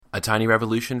A Tiny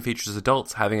Revolution features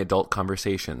adults having adult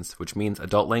conversations, which means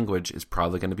adult language is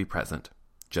probably going to be present.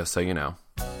 Just so you know.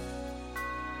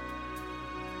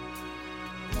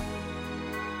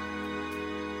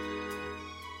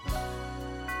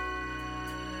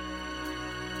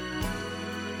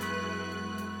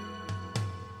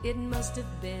 It must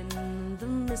have been the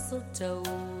mistletoe,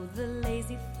 the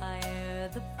lazy fire,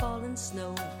 the fallen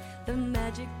snow, the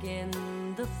magic in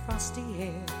the frosty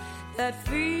air, that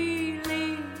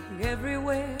feeling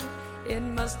everywhere. It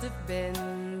must have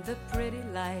been the pretty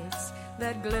lights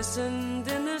that glistened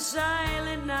in the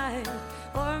silent night,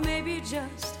 or maybe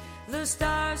just the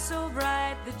stars so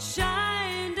bright that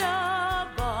shined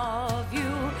above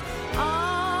you.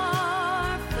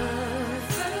 Our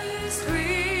first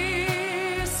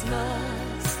Christmas,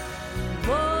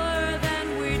 more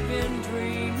than we'd been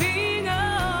dreaming of.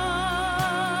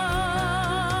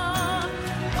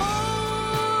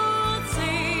 Old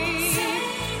Saint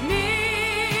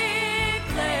Nicholas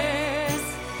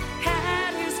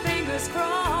had his fingers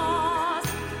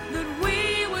crossed that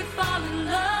we would fall in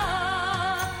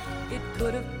love. It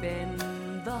could have been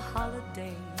the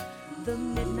holiday, the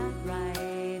midnight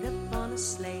ride upon a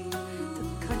sleigh, the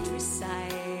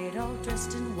countryside all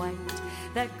dressed in white,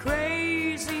 that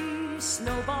crazy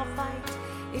snowball fight.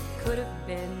 It could have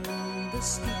been the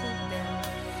steeple bell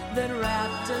that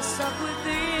wrapped us up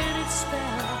within its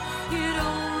spell. It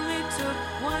only took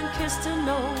one kiss to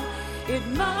know it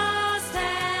must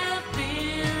have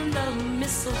been the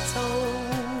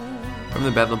mistletoe. From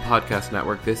the Bedlam Podcast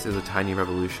Network, this is A Tiny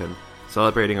Revolution,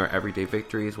 celebrating our everyday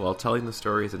victories while telling the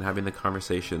stories and having the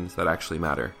conversations that actually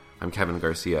matter. I'm Kevin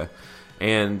Garcia,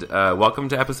 and welcome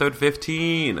to episode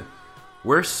 15.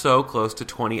 We're so close to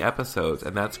 20 episodes,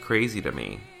 and that's crazy to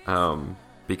me,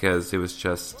 because it was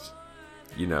just,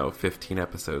 15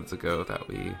 episodes ago that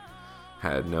we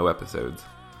had no episodes.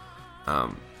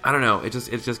 I don't know, it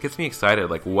just gets me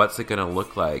excited, like, what's it gonna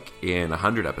look like in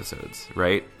 100 episodes,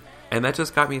 right? And that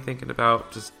just got me thinking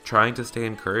about just trying to stay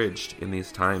encouraged in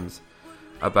these times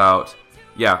about,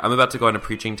 I'm about to go on a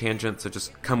preaching tangent, so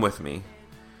just come with me.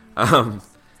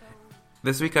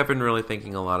 This week I've been really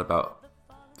thinking a lot about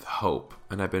hope,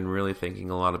 and I've been really thinking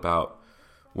a lot about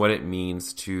what does it mean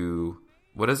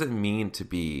to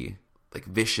be like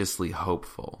viciously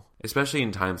hopeful, especially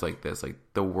in times like this. Like,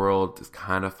 the world is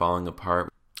kind of falling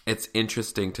apart. It's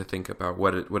interesting to think about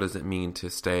what does it mean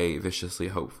to stay viciously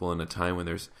hopeful in a time when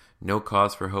there's no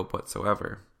cause for hope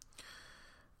whatsoever.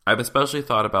 I've especially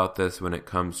thought about this when it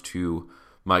comes to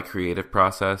my creative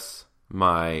process,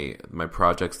 my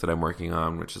projects that I'm working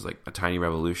on, which is like A Tiny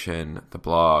Revolution, the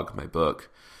blog, my book,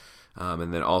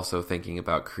 and then also thinking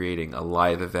about creating a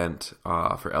live event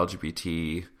for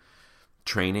LGBT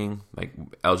training, like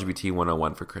LGBT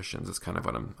 101 for Christians is kind of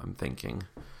what I'm thinking.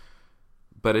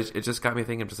 But it just got me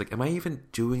thinking, just like, am I even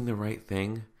doing the right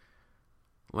thing?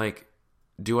 Like,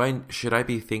 should I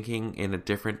be thinking in a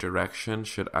different direction?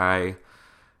 Should I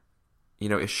be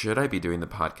doing the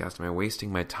podcast? Am I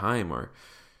wasting my time? Or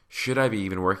should I be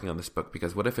even working on this book?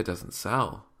 Because what if it doesn't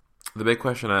sell? The big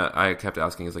question I kept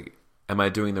asking is, like, am I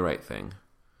doing the right thing?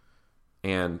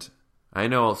 And I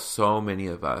know so many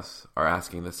of us are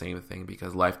asking the same thing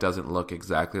because life doesn't look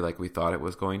exactly like we thought it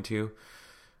was going to.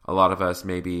 A lot of us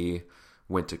maybe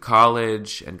went to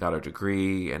college and got our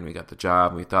degree and we got the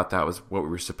job and we thought that was what we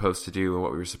were supposed to do, and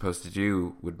what we were supposed to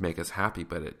do would make us happy,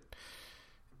 but it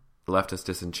left us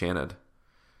disenchanted.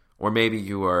 Or maybe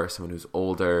you are someone who's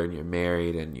older and you're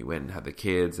married and you went and had the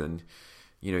kids, and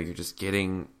you just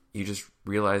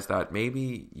realize that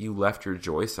maybe you left your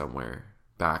joy somewhere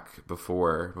back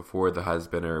before the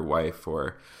husband or wife,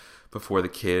 or before the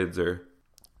kids, or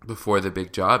before the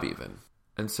big job even.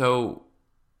 And so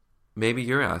maybe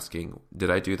you're asking,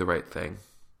 did I do the right thing?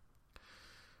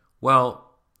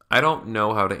 Well, I don't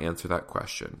know how to answer that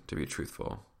question, to be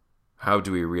truthful. How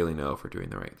do we really know if we're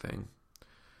doing the right thing?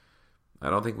 I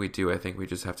don't think we do. I think we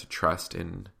just have to trust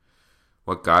in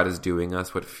what God is doing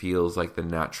us, what feels like the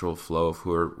natural flow of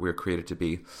who we're created to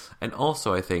be. And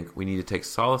also, I think we need to take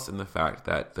solace in the fact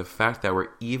that we're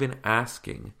even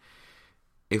asking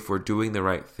if we're doing the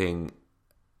right thing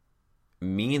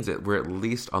means that we're at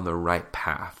least on the right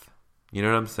path. You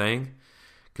know what I'm saying?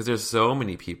 Because there's so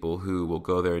many people who will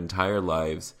go their entire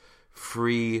lives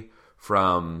free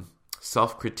from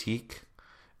self-critique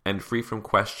and free from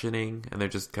questioning, and they're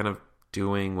just kind of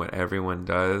doing what everyone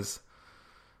does.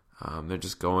 They're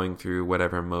just going through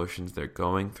whatever emotions they're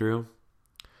going through.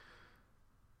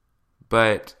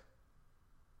 But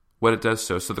what it does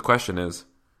so the question is,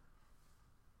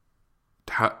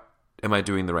 how am I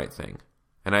doing the right thing?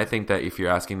 And I think that if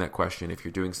you're asking that question, if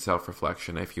you're doing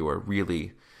self-reflection, if you are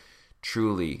really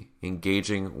truly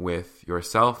engaging with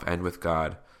yourself and with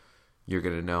God, you're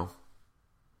going to know.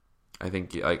 I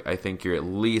think you're at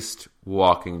least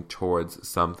walking towards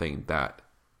something that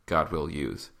God will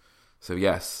use. So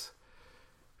yes,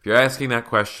 if you're asking that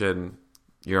question,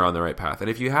 you're on the right path. And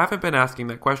if you haven't been asking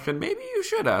that question, maybe you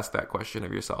should ask that question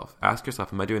of yourself. Ask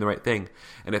yourself, am I doing the right thing?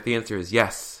 And if the answer is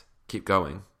yes, keep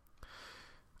going.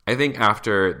 I think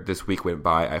after this week went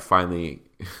by, I finally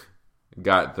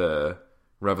got the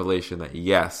revelation that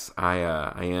yes, I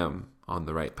am on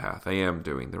the right path. I am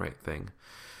doing the right thing.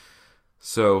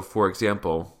 So, for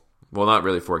example, well, not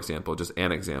really for example, just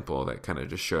an example that kind of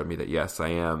just showed me that yes, I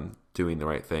am doing the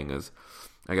right thing is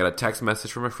I got a text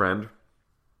message from a friend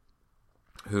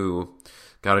who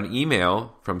got an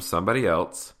email from somebody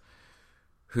else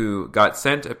who got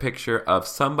sent a picture of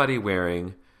somebody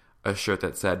wearing a shirt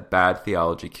that said "Bad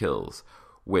Theology Kills,"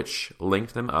 which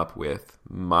linked them up with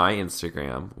my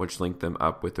Instagram, which linked them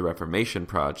up with the Reformation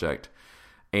Project,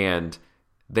 and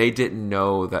they didn't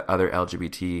know that other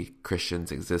LGBT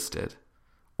Christians existed,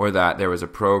 or that there was a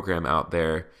program out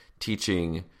there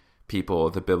teaching people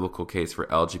the biblical case for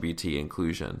LGBT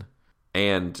inclusion.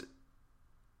 And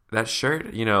that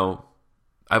shirt,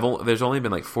 there's only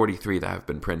been like 43 that have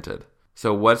been printed.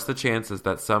 So what's the chances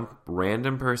that some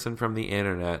random person from the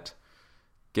internet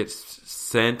gets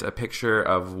sent a picture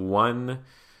of one,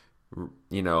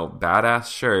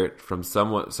 badass shirt from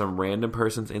some random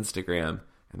person's Instagram,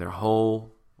 and their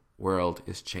whole world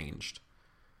is changed?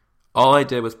 All I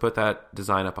did was put that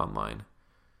design up online.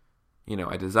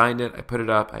 I designed it, I put it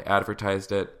up, I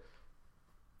advertised it,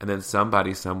 and then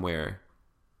somebody somewhere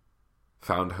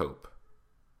found hope.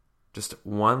 Just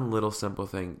one little simple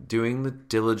thing, doing the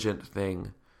diligent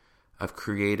thing of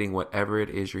creating whatever it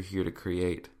is you're here to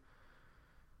create.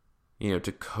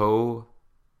 To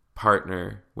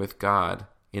co-partner with God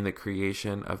in the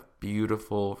creation of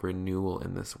beautiful renewal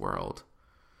in this world.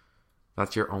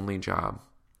 That's your only job.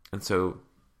 And so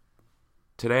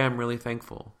today I'm really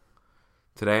thankful.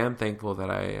 Today I'm thankful that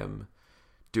I am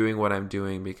doing what I'm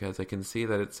doing because I can see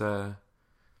that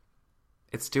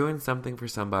it's doing something for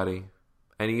somebody.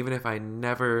 And even if I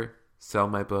never sell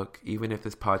my book, even if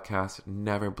this podcast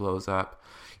never blows up,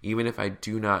 even if I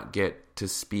do not get to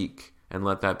speak and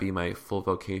let that be my full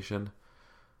vocation,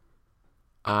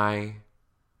 I'm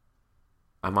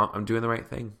doing the right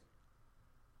thing.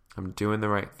 I'm doing the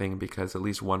right thing because at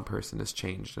least one person has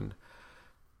changed, and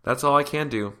that's all I can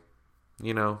do.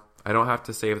 I don't have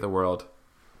to save the world.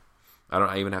 I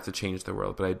don't even have to change the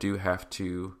world, but I do have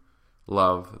to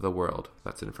love the world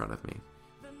that's in front of me.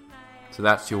 So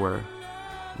that's your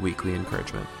weekly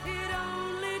encouragement. It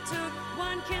only took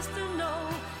one kiss to know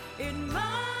it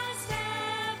must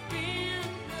have been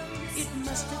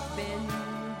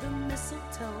the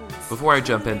mistletoe. Before I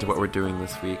jump into what we're doing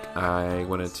this week, I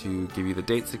wanted to give you the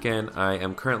dates again. I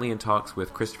am currently in talks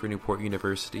with Christopher Newport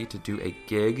University to do a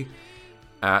gig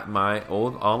at my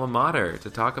old alma mater to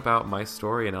talk about my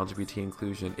story in LGBT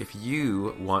inclusion. If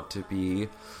you want to be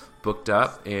booked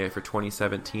up for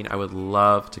 2017, I would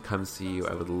love to come see you.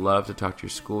 I would love to talk to your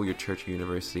school, your church, your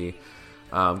university.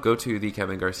 Go to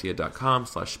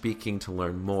thekevingarcia.com/speaking to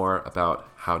learn more about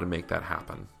how to make that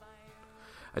happen.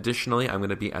 Additionally, I'm going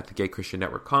to be at the Gay Christian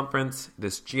Network Conference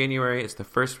this January. It's the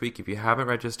first week. If you haven't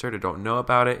registered or don't know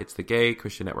about it, it's the Gay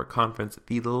Christian Network Conference,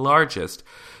 the largest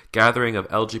gathering of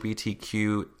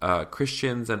LGBTQ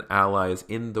Christians and allies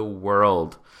in the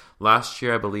world. Last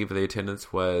year, I believe the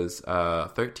attendance was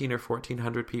 1,300 or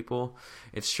 1,400 people.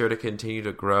 It's sure to continue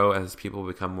to grow as people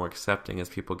become more accepting, as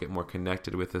people get more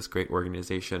connected with this great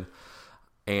organization.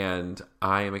 And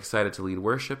I am excited to lead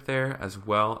worship there, as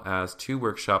well as 2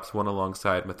 workshops, one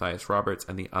alongside Matthias Roberts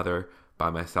and the other by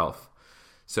myself.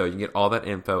 So you can get all that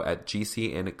info at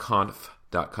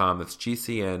gcnconf.com. That's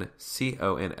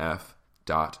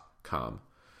gcnconf.com.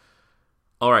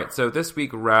 All right, so this week,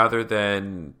 rather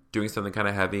than doing something kind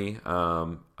of heavy,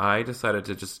 I decided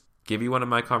to just give you one of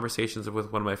my conversations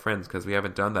with one of my friends, because we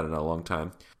haven't done that in a long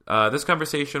time. This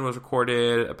conversation was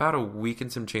recorded about a week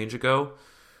and some change ago.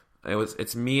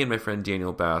 It's me and my friend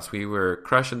Daniel Bass. We were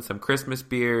crushing some Christmas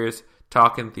beers,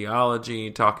 talking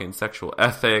theology, talking sexual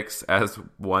ethics, as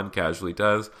one casually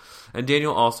does. And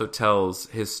Daniel also tells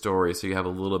his story, so you have a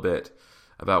little bit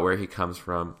about where he comes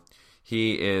from.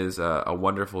 He is a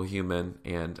wonderful human,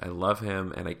 and I love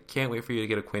him, and I can't wait for you to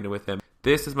get acquainted with him.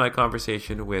 This is my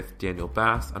conversation with Daniel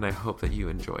Bass, and I hope that you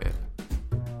enjoy it.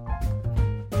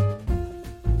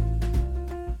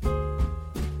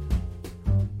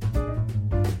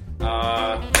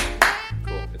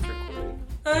 Cool, it's recording.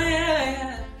 Oh,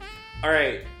 yeah. All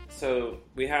right, so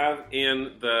we have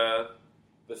in the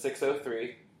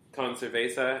 603 con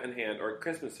cerveza in hand, or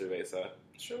Christmas cerveza.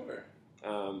 Sure.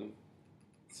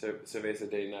 Cerveza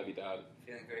de Navidad.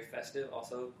 Feeling very festive.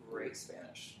 Also, great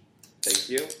Spanish. Thank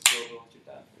you.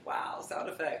 Wow, sound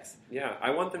effects. Yeah,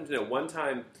 I want them to know. One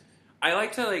time, I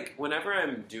like to, whenever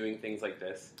I'm doing things like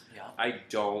this, I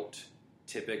don't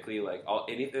typically,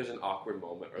 if there's an awkward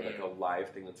moment or, a live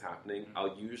thing that's happening,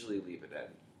 I'll usually leave it in.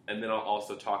 And then I'll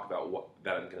also talk about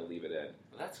that I'm going to leave it in.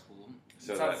 Well, that's cool.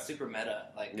 So it sounds super meta.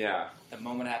 The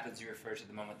moment happens, you refer to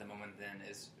the moment then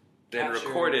is then captured.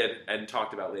 Recorded and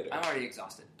talked about later. I'm already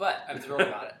exhausted, but I'm thrilled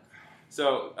about it.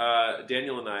 So,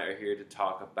 Daniel and I are here to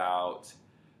talk about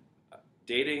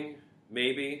dating,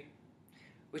 maybe.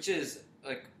 Which is,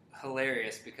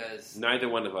 hilarious because... Neither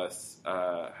one of us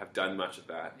have done much of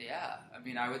that. Yeah. I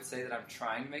mean, I would say that I'm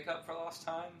trying to make up for lost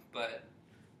time, but,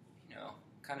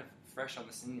 kind of fresh on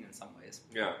the scene in some ways.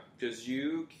 Yeah. Because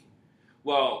your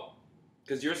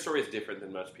story is different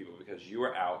than most people because you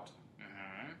were out,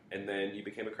 and then you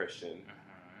became a Christian,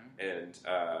 and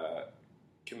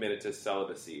committed to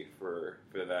celibacy for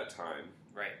that time.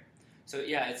 Right. So,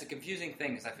 yeah, it's a confusing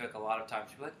thing because I feel like a lot of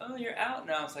times people are like, oh, you're out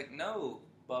now. It's like, no,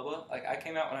 Bubba. I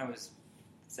came out when I was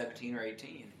 17 or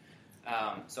 18.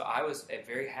 So I was a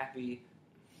very happy,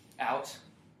 out,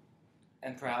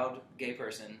 and proud gay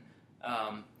person.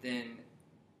 Then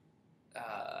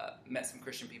met some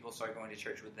Christian people, started going to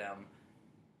church with them,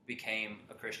 became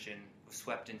a Christian, was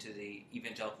swept into the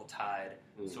evangelical tide,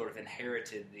 sort of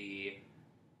inherited the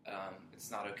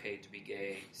it's not okay to be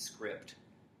gay script,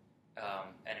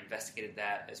 and investigated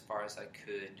that as far as I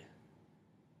could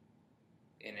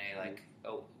in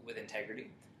with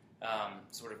integrity.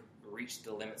 Sort of reached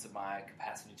the limits of my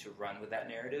capacity to run with that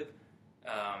narrative.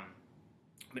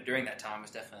 But during that time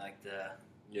was definitely the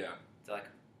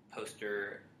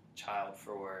poster child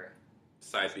for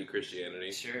Side B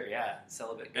Christianity. Sure, yeah,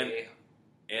 celibate gay.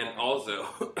 And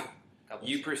also,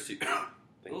 you pursue.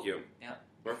 Thank you. Yeah,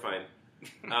 we're fine.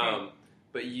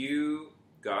 But you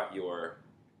got your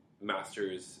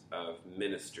master's of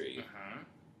ministry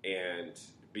and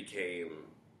became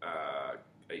a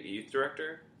youth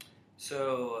director.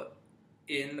 So,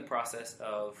 in the process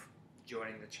of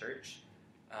joining the church,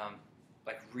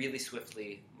 really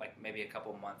swiftly, maybe a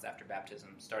couple months after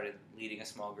baptism, started leading a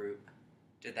small group.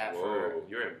 Did that Whoa,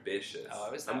 you're ambitious.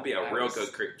 Oh, I'm going to be a real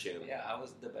good Christian. Yeah, I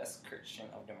was the best Christian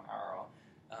of them all.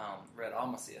 Read all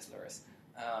my C.S. Lewis.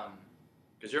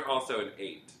 Because you're also an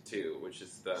 8, too, which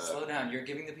is the... Slow down, you're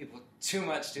giving the people too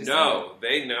much to say. No,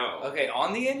 they know. Okay,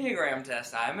 on the Enneagram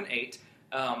test, I'm an 8.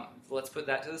 Let's put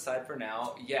that to the side for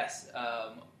now. Yes,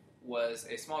 was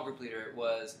a small group leader,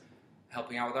 was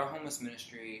helping out with our homeless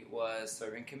ministry, was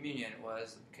serving communion,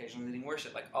 was occasionally leading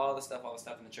worship, all the stuff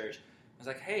in the church. I was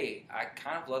like, hey, I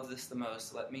kind of love this the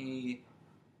most. Let me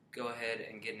go ahead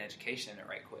and get an education in it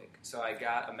right quick. So I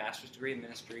got a master's degree in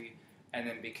ministry and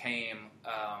then became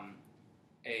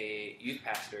a youth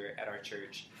pastor at our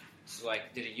church. So,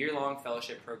 did a year-long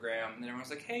fellowship program, and then everyone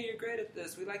was like, hey, you're great at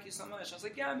this. We like you so much. I was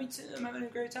like, yeah, me too. I'm having a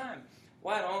great time.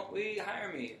 Why don't we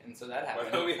hire me? And so that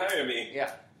happened. Why don't we hire me?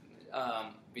 Yeah.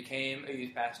 Became a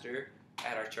youth pastor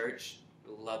at our church.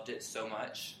 Loved it so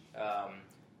much.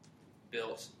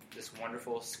 Built this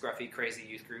wonderful, scruffy, crazy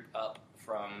youth group up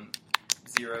from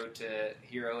 0 to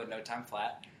hero in no time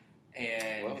flat.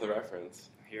 And love the reference.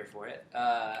 I'm here for it.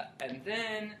 And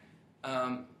then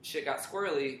shit got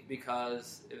squirrely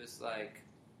because it was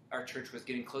our church was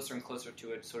getting closer and closer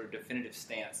to a sort of definitive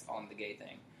stance on the gay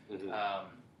thing.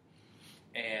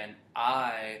 And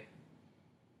I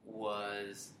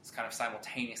was kind of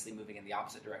simultaneously moving in the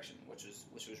opposite direction, which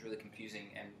was really confusing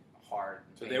and hard.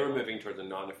 So they were moving towards a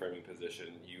non-affirming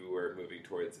position. You were moving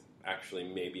towards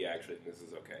maybe this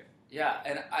is okay. Yeah,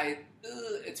 and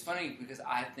it's funny because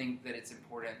I think that it's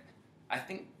important. I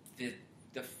think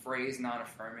the phrase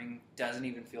non-affirming doesn't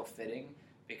even feel fitting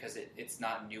because it's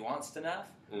not nuanced enough.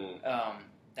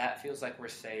 That feels like we're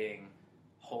saying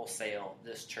wholesale,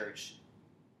 this church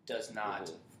does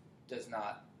not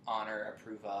honor,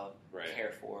 approve of,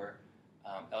 care for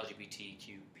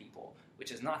LGBTQ people,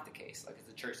 which is not the case. It's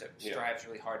a church that strives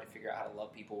really hard to figure out how to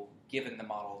love people given the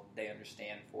model they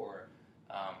understand for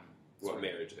what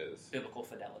marriage is. Biblical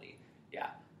fidelity. Yeah.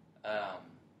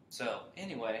 So,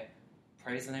 anyway,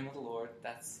 praise the name of the Lord.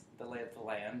 That's the lay of the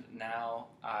land. Now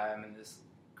I'm in this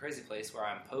crazy place where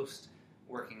I'm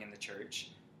post-working in the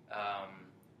church.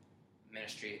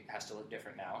 Ministry has to look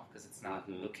different now because it's not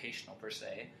vocational per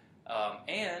se.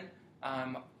 And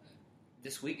I'm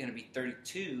this week going to be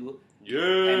 32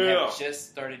 and have just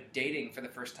started dating for the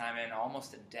first time in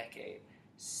almost a decade.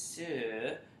 So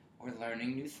we're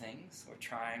learning new things. We're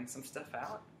trying some stuff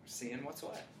out. We're seeing what's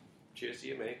what. Cheers to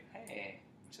you, mate. Hey,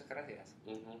 Muchas gracias.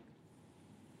 Mm-hmm.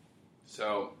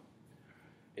 So,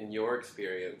 in your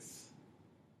experience,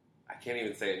 I can't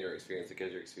even say in your experience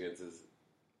because your experience is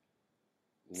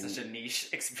Such a niche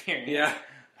experience. Yeah.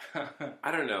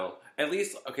 I don't know. At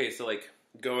least, okay, so, like,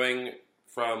 going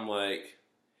from, like,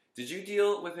 did you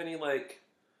deal with any, like,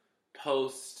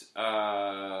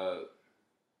 post-coming,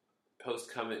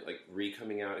 like,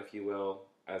 re-coming out, if you will,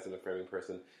 as an affirming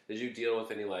person? Did you deal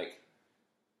with any, like,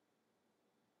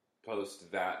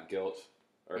 post-that guilt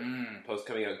or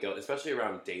post-coming out guilt, especially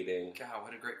around dating? God,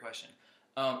 what a great question.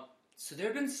 So there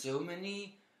have been so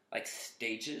many, like,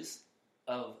 stages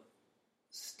of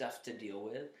stuff to deal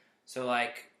with. So,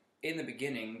 like, in the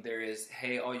beginning, there is,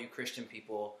 hey, all you Christian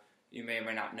people, you may or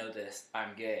may not know this,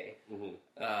 I'm gay. Mm-hmm.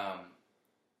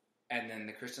 And then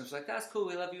the Christians were like, that's cool,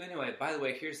 we love you anyway. By the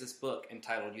way, here's this book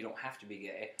entitled You Don't Have to Be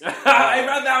Gay. I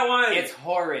read that one! It's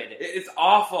horrid. It's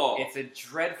awful. It's a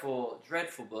dreadful,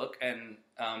 dreadful book, and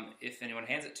if anyone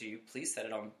hands it to you, please set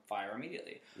it on fire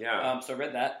immediately. Yeah. So I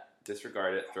read that.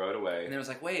 Disregard it, throw it away. And then I was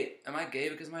like, wait, am I gay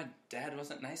because my dad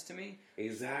wasn't nice to me?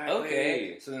 Exactly.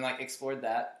 Okay. So then, like, explored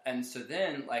that. And so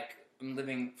then, like, I'm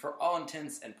living, for all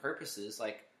intents and purposes,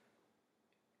 like,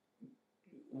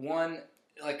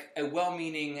 a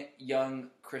well-meaning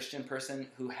young Christian person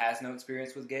who has no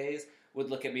experience with gays would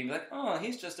look at me and be like, oh,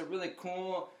 he's just a really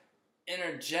cool,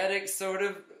 energetic sort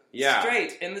of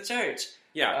straight in the church.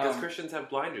 Yeah, because Christians have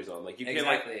blinders on. Like, you can,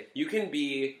 exactly. You can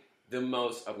be the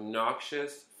most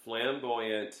obnoxious,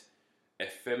 flamboyant,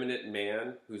 effeminate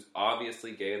man who's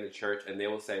obviously gay in the church, and they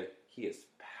will say he is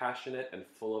passionate and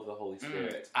full of the Holy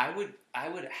Spirit. I would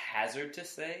hazard to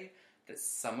say that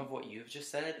some of what you've just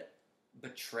said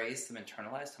betrays some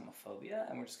internalized homophobia,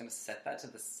 and we're just going to set that to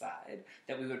the side,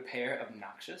 that we would pair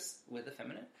obnoxious with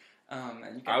effeminate.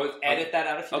 And you can edit that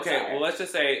out if you desire. Well, let's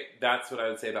just say that's what I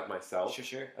would say about myself.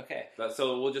 Sure. Okay.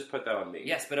 So we'll just put that on me.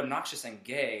 Yes, but obnoxious and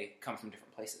gay come from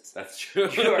different places. That's true.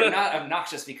 You are not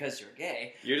obnoxious because you're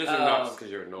gay. You're just obnoxious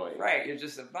because you're annoying. Right, you're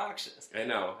just obnoxious. I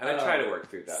know, and I try to work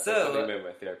through that. That's something me and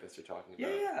my therapist are talking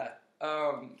about. Yeah.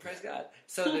 Praise God.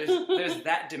 So there's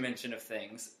that dimension of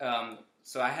things.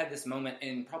 So I had this moment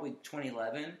in probably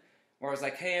 2011 where I was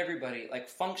like, hey, everybody, like,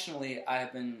 functionally,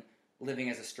 I've been living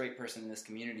as a straight person in this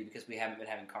community because we haven't been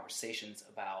having conversations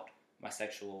about my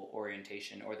sexual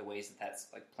orientation or the ways that that's,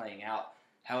 like, playing out.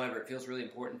 However, it feels really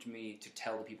important to me to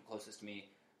tell the people closest to me,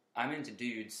 I'm into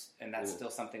dudes, and that's still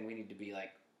something we need to be,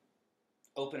 like,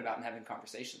 open about and having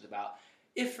conversations about.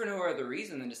 If for no other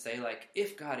reason than to say, like,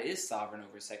 if God is sovereign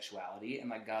over sexuality and,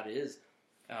 like, God is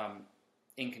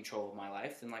in control of my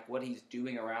life, then, like, what he's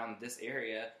doing around this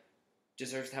area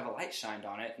deserves to have a light shined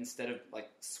on it instead of, like,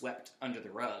 swept under the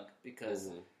rug, because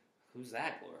who's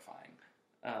that glorifying?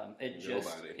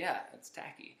 Nobody. Yeah, it's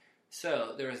tacky.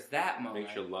 So there was that moment.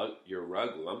 Makes your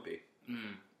rug lumpy.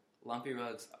 Lumpy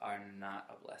rugs are not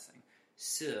a blessing.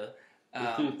 So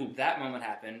that moment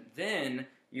happened. Then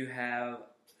you have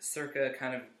circa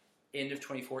kind of end of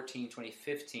 2014,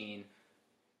 2015,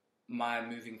 my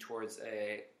moving towards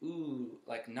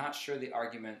not sure the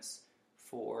arguments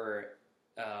for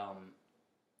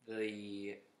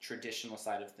the traditional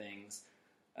side of things,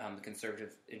 the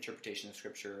conservative interpretation of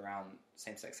Scripture around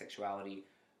same-sex sexuality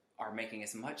are making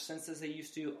as much sense as they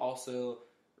used to. Also,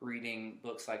 reading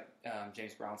books like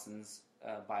James Bronson's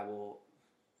Bible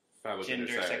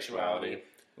Gender Sexuality,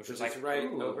 which was like right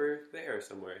over there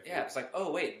somewhere. Yeah, it's like,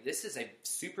 oh wait, this is a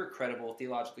super credible,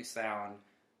 theologically sound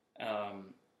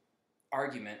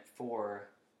argument for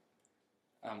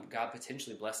God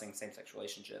potentially blessing same-sex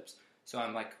relationships. So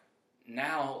I'm like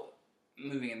now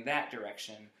moving in that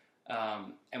direction,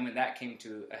 and when that came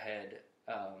to a head,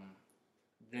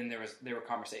 then there were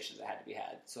conversations that had to be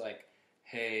had. So like,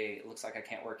 hey, it looks like I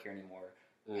can't work here anymore.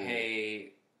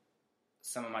 Hey,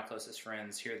 some of my closest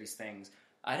friends hear these things.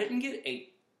 I didn't get a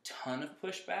ton of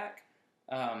pushback.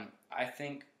 I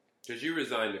think. Because you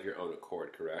resigned of your own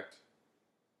accord, correct?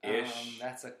 Ish.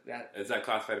 Is that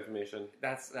classified information?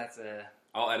 That's a.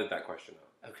 I'll edit that question out.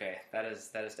 Okay, that is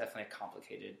definitely a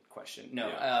complicated question. No,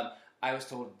 Yeah. I was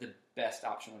told the best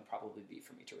option would probably be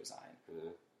for me to resign.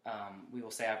 We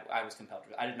will say I was compelled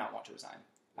to. I did not want to resign.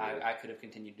 I could have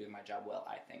continued doing my job well,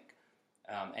 I think,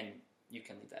 and you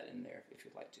can leave that in there if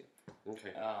you'd like to.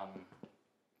 Okay.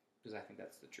 Because I think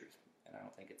that's the truth, and I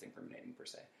don't think it's incriminating per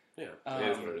se. Yeah, it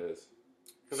is what it is.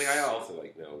 Because I also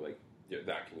know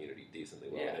that community decently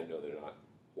well. Yeah. And I know they're not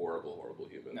horrible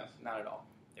humans. No, not at all.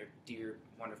 They're dear,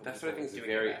 wonderful. That's people what I think is doing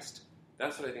their best.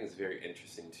 That's what I think is very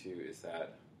interesting too. Is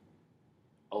that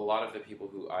a lot of the people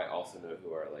who I also know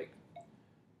who are like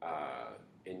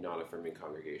in non-affirming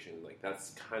congregation, like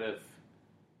that's kind of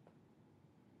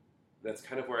that's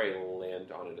kind of where I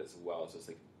land on it as well. It's just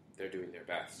like they're doing their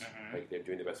best. Mhm. Like they're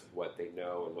doing their best with what they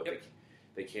know and what Yep.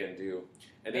 they can do.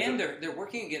 And they're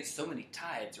working against so many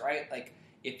tides, right? Like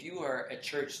if you are a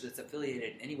church that's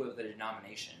affiliated in any way with a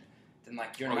denomination, then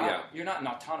like you're not an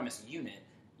autonomous unit.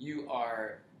 You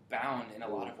are bound in a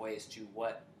lot of ways to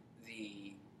what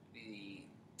the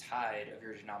tide of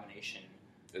your denomination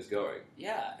is going.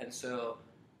 Yeah, and so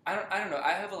I don't know.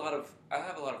 I have a lot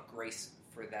of grace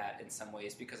for that in some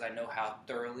ways because I know how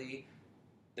thoroughly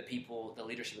the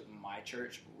leadership of my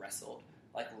church wrestled.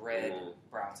 Like read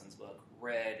Brownson's book,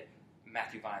 read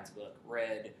Matthew Vine's book,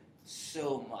 read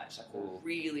so much. Like we're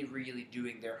really, really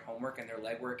doing their homework and their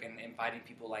legwork and inviting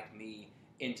people like me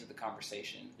into the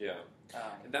conversation. Yeah,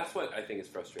 and that's what I think is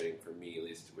frustrating for me, at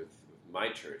least with my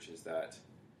church, is that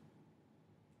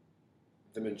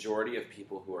the majority of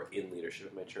people who are in leadership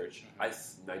of my church, I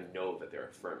know that they're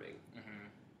affirming.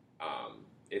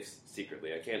 If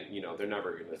secretly, I can't, they're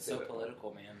never going to say so that.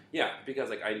 Political, man. Yeah, because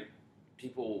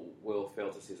people will fail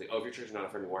to see, it's like, oh, if your church is not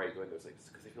affirming, why are you going there? It's like,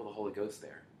 because they feel the Holy Ghost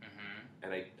there.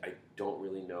 And I don't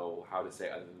really know how to say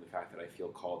other than the fact that I feel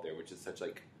called there, which is such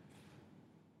like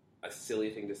a silly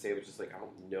thing to say, but just like I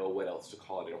don't know what else to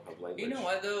call it. I don't have language. You know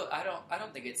what though? I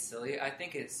don't think it's silly. I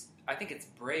think it's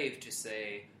brave to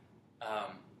say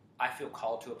I feel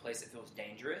called to a place that feels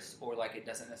dangerous or like it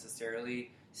doesn't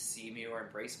necessarily see me or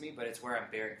embrace me, but it's where I'm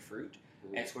bearing fruit.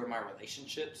 And it's where my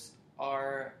relationships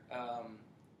are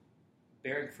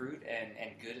bearing fruit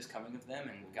and good is coming of them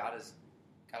and God has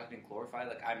been glorified.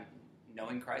 Like I'm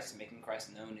knowing Christ and making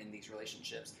Christ known in these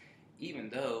relationships, even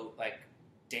though like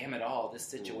damn it all, this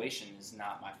situation is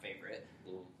not my favorite.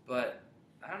 But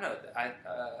I don't know.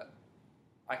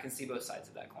 I can see both sides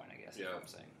of that coin, I guess. Yeah. Is what I'm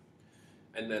saying.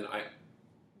 And then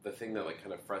the thing that like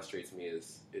kind of frustrates me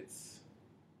is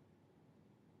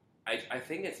I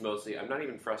think it's mostly, I'm not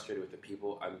even frustrated with the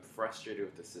people, I'm frustrated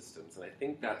with the systems. And I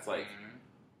think that's like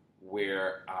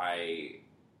where a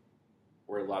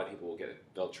lot of people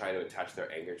they'll try to attach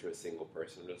their anger to a single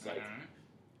person. It's like,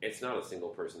 it's not a single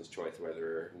person's choice whether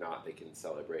or not they can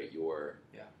celebrate your,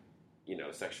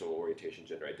 sexual orientation,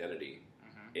 gender identity.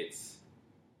 It's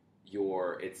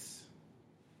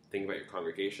think about your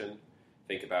congregation,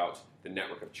 think about the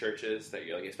network of churches that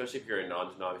you're like, especially if you're a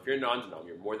non-denom. If you're a non-denom,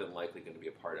 you're more than likely going to be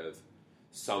a part of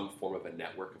some form of a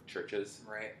network of churches.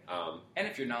 Right. And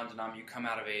if you're non-denom, you come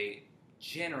out of a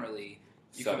generally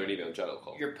Southern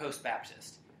evangelical. You're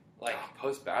post-Baptist. Like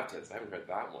post-Baptist. I haven't read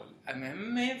that one. I mean, I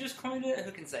may have just coined it.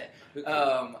 Who can say?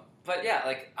 But yeah,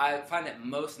 like I find that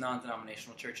most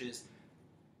non-denominational churches,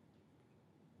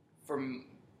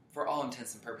 for all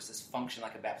intents and purposes, function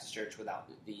like a Baptist church without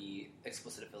the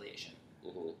explicit affiliation.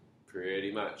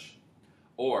 Pretty much.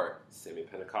 Or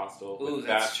semi-Pentecostal. Ooh,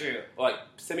 that's true. Like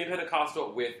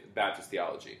semi-Pentecostal with Baptist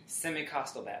theology.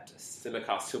 Semi-Costal Baptist.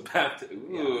 Semi-Costal Baptist.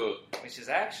 Ooh. Yeah. Which is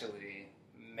actually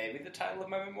maybe the title of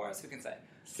my memoirs. Who can say?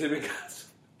 Semi-Costal.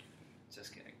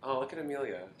 Just kidding. Oh, look at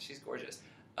Amelia. She's gorgeous.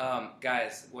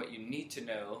 Guys, what you need to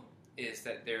know is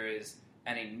that there is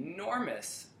an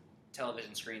enormous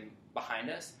television screen behind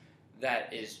us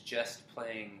that is just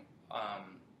playing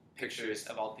pictures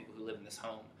of all the people who live in this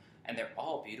home. And they're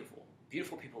all beautiful.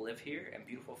 Beautiful people live here, and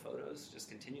beautiful photos just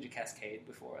continue to cascade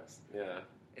before us. Yeah.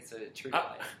 It's a true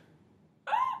delight.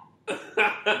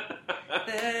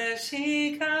 There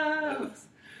she comes.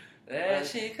 There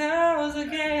she comes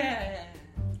again.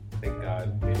 Thank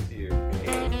God. Thank you.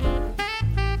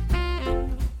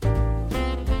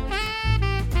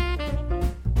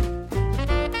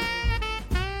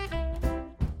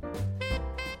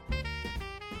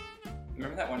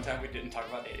 Remember that one time we didn't talk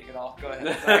about dating at all? Go ahead.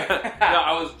 No,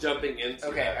 I was jumping into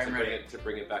Okay, to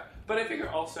bring it back. But I figure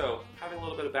also having a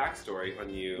little bit of backstory on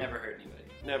you. Never hurt anybody.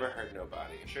 Never hurt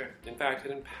nobody. Sure. In fact,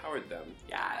 it empowered them.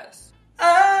 Yes.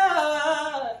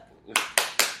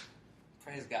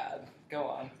 Praise God. Go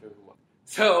on.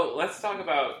 So let's try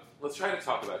to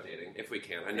talk about dating if we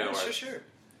can. I know. Yeah, sure.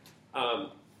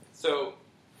 So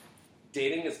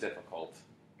dating is difficult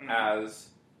as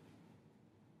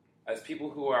people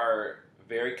who are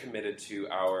very committed to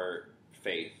our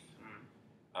faith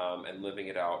and living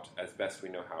it out as best we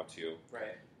know how to.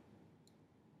 Right.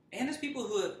 And as people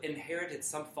who have inherited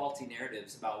some faulty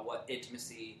narratives about what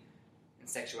intimacy and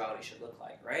sexuality should look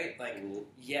like, right? Like,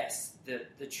 yes,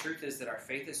 the truth is that our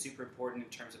faith is super important in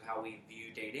terms of how we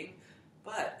view dating,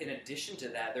 but in addition to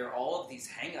that, there are all of these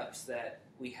hang-ups that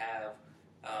we have,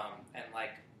 and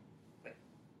like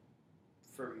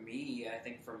for me, I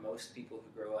think for most people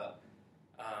who grow up,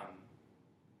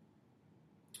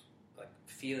 like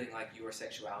feeling like your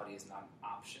sexuality is not an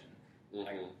option.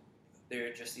 Like, there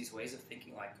are just these ways of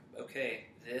thinking like, okay,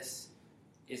 this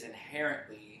is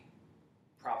inherently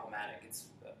problematic. It's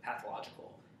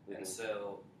pathological. Mm-hmm. And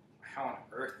so, how on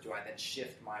earth do I then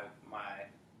shift my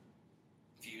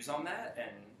views on that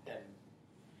and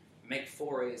make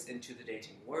forays into the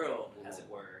dating world, as it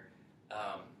were,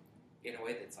 in a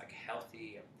way that's like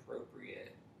healthy,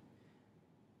 appropriate,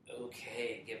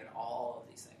 okay, given all of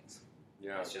these things?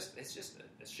 Yeah. It's just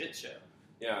a shit show.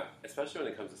 Yeah, especially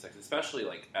when it comes to sex, especially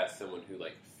like as someone who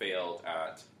like failed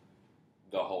at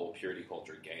the whole purity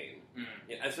culture game.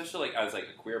 Yeah, especially like as like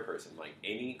a queer person, like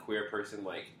any queer person,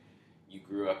 like you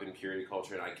grew up in purity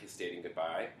culture and I kissed dating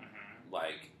goodbye,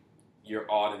 like you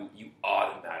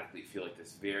automatically feel like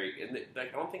this very, and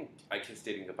like I don't think I kissed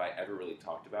dating goodbye ever really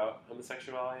talked about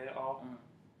homosexuality at all.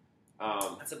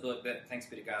 That's a book that, thanks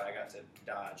be to God, I got to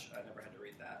dodge. I never had to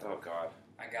read that. Oh God,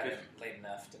 I got in late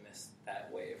enough to miss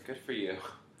that wave. good for you.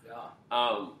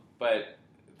 Yeah. But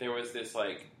there was this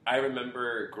like, I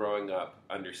remember growing up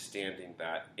understanding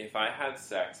that if I had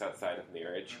sex outside of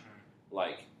marriage,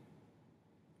 like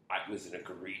it was an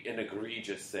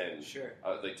egregious sin. Sure.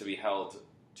 Like to be held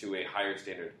to a higher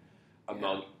standard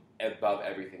above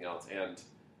everything else. And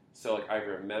so like I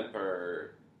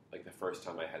remember like the first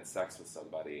time I had sex with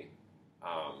somebody,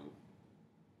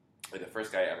 like the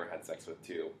first guy I ever had sex with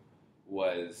too,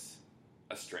 was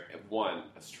a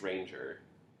stranger,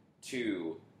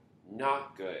 two,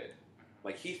 not good.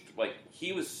 Like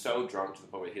he was so drunk to the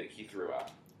point where he threw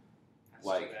up. That's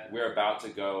like we're about to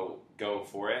go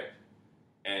for it,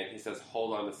 and he says,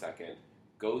 "Hold on a second,"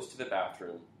 goes to the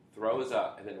bathroom, throws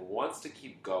up, and then wants to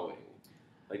keep going.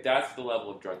 Like that's the level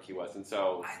of drunk he was, and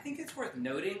so I think it's worth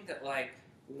noting that like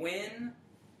when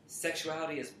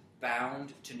sexuality is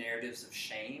bound to narratives of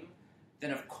shame,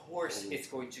 then of course it's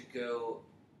going to go,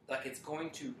 like it's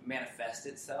going to manifest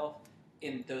itself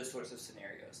in those sorts of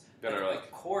scenarios. Like,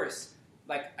 of course,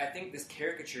 like I think this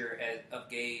caricature of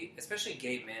gay, especially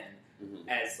gay men,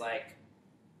 as like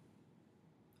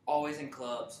always in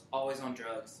clubs, always on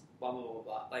drugs, blah blah blah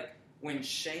blah. Like when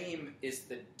shame is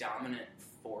the dominant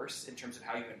force in terms of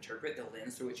how you interpret the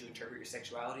lens through which you interpret your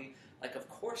sexuality, like of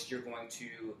course you're going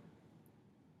to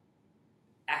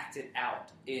act it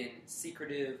out in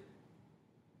secretive,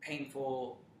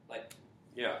 painful, like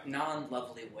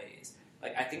non-lovely ways.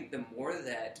 Like I think the more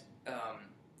that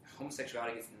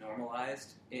homosexuality gets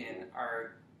normalized in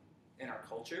our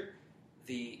culture,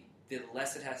 the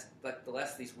less it has, like the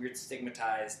less these weird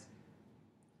stigmatized,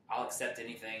 I'll accept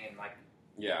anything and like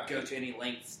go to any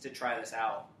lengths to try this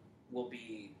out will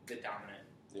be the dominant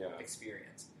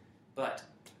experience. But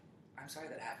I'm sorry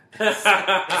that happened.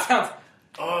 That sounds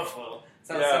awful.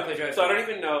 Sounds simply dreadful. So I don't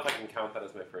even know if I can count that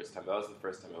as my first time. That was the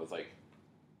first time I was like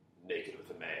naked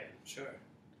with a man. Sure.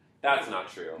 That's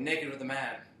not true. Naked with a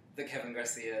Man, the Kevin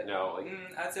Garcia. No, like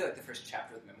I'd say like the first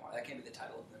chapter of the memoir. That can't be the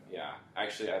title of the memoir. Yeah,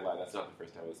 actually, I lied. That's not the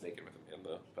first time I was naked with a man,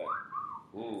 though. But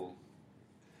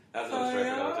that's another story for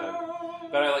another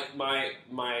time. But I like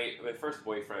my first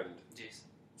boyfriend. Jeez.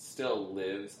 Still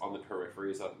lives on the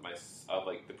peripheries of my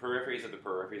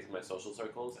social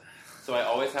circles. So I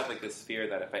always have like this fear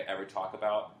that if I ever talk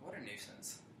about, what a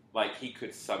nuisance. Like he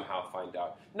could somehow find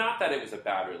out. Not that it was a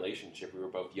bad relationship. We were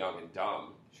both young and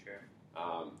dumb. Sure.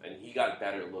 And he got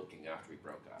better looking after we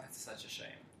broke up. That's such a shame.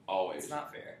 Always. It's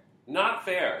not fair. Not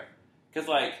fair. Because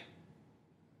like,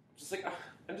 just like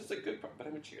I'm just a good, but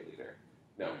I'm a cheerleader.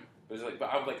 No, it was like, but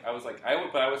I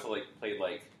also like played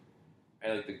like, I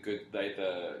had like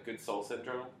the good soul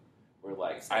syndrome, where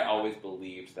like I always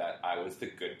believed that I was the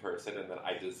good person and that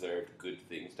I deserved good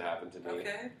things to happen to me.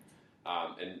 Okay.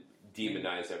 And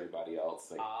demonize everybody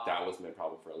else. Like that was my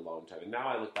problem for a long time. And now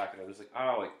I look back and I'm just like,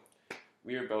 oh, like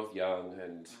we were both young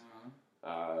and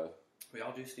we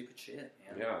all do stupid shit.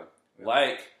 Man. Yeah.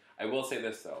 Like I will say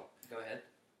this though. Go ahead.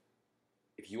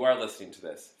 If you are listening to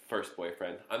this, first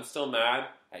boyfriend, I'm still mad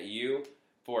at you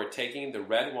for taking the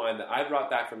red wine that I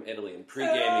brought back from Italy and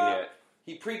pre-gaming it.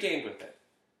 He pre-gamed with it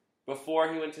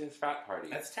before he went to his frat party.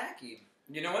 That's tacky.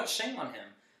 You know what? Shame on him.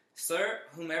 Sir,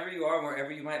 whomever you are,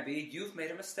 wherever you might be, you've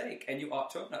made a mistake, and you ought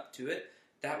to own up to it.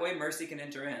 That way mercy can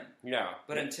enter in. Yeah.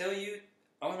 But until you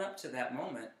own up to that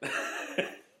moment,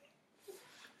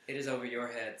 it is over your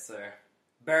head, sir.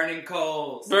 Burning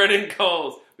coals. Burning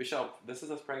coals. This is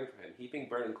us praying for him. Heaping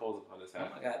burning coals upon his head.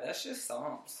 Oh my God, that's just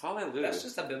Psalms. Hallelujah. That's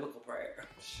just a biblical prayer.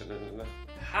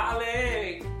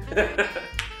 Halle.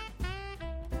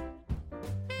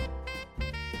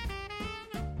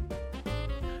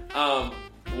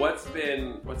 What's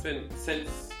been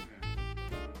since,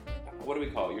 what do we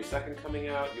call it? Your second coming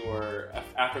out, your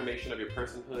affirmation of your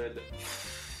personhood?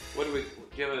 Do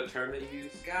you have a term that you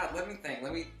use? God, let me think.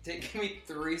 Give me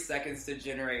 3 seconds to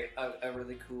generate a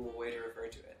really cool way to refer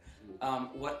to it.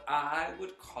 What I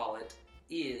would call it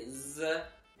is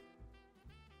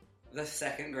the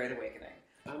Second Great Awakening.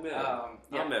 Amen.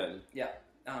 Yeah. Amen. Yeah.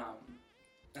 I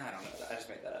don't know. I just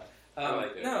made that up. I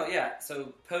like it. No, yeah.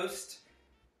 So post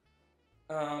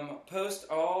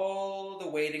all the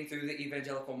wading through the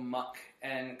evangelical muck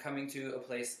and coming to a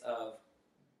place of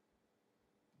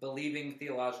believing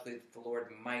theologically that the Lord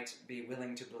might be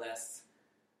willing to bless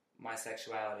my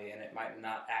sexuality, and it might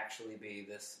not actually be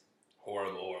this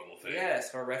Horrible thing.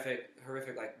 yes, horrific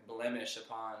like blemish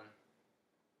upon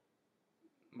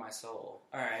my soul.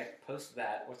 All right, post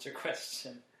that. What's your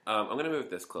question? I'm going to move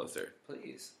this closer.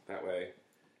 Please. That way.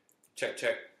 Check.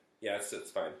 Yeah, it's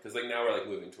fine. Because like now we're like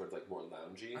moving towards like more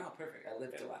loungy. Oh, perfect. I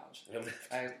live to lounge.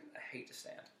 I I hate to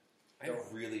stand.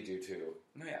 really do too.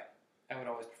 No, yeah. I would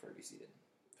always prefer to be seated.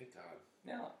 Thank God.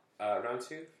 Yeah. Round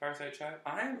 2, fireside chat.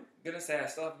 I'm going to say I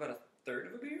still have about a third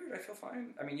of a beard. I feel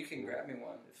fine. I mean, you can grab me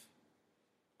one if...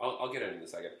 I'll get it in a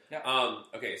second. Yeah.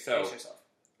 Okay, so Pace yourself.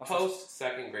 post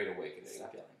Second Great Awakening.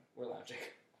 Stop yelling. We're lounging.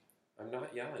 I'm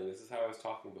not yelling. This is how I was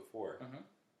talking before. Mm-hmm.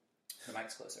 The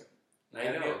mic's closer. I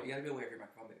know. You gotta be aware of your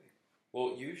microphone, baby.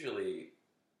 Well, usually,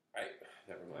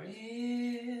 never mind.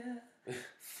 Yeah,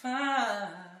 fine.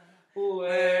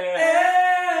 Wherever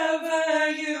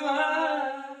you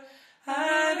are,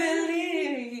 I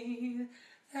believe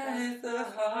that the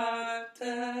heart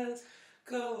does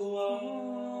go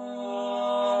on.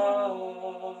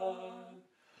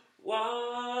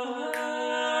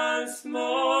 Once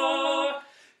more,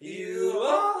 you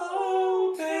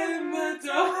open the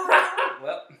door.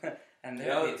 Well, and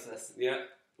there leaves us. Yeah,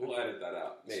 we'll edit that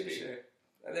out, maybe. Sure.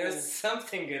 There's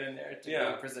something good in there to be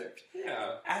preserved.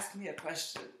 Yeah. Ask me a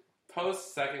question.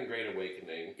 Post Second Great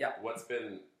Awakening. Yeah. What's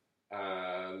been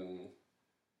the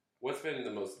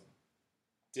most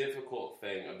difficult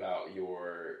thing about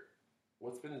your?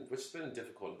 What's been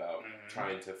difficult about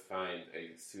trying to find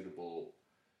a suitable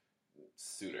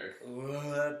suitor?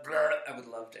 I would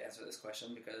love to answer this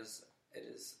question because it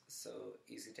is so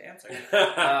easy to answer.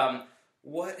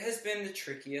 What has been the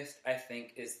trickiest, I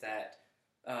think, is that.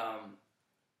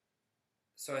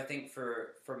 So I think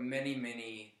for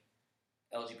many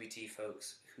LGBT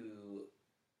folks who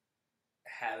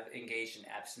have engaged in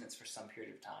abstinence for some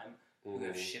period of time, who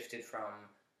have shifted from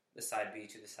the side B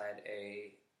to the side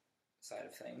A side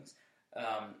of things,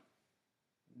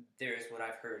 there's what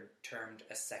I've heard termed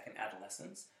a second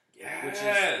adolescence. Yes. Which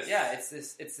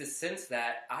is, it's this sense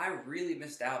that I really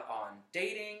missed out on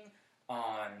dating,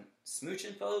 on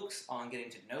smooching folks, on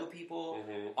getting to know people,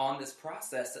 on this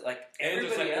process that like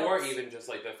everybody else, or even just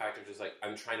like the fact of just like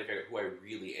I'm trying to figure out who I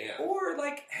really am, or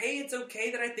like, hey, it's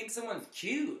okay that I think someone's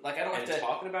cute. Like I don't have to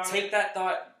take that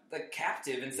thought like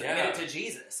captive and submit it to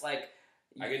Jesus. Like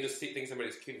I can just think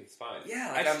somebody's cute and it's fine.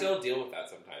 Yeah, like I still deal with that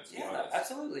sometimes. To be honest.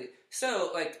 Absolutely.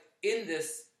 So like in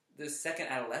this second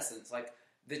adolescence, like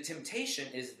the temptation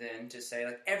is then to say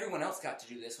like everyone else got to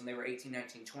do this when they were 18,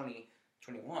 19, 20.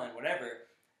 21, whatever.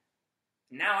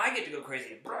 Now I get to go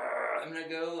crazy. I'm going to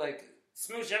go, like,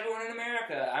 smooch everyone in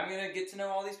America. I'm going to get to know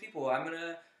all these people. I'm going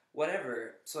to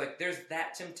whatever. So, like, there's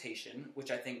that temptation,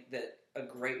 which I think that a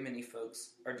great many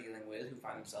folks are dealing with who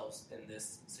find themselves in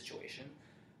this situation.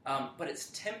 But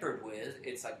it's tempered with,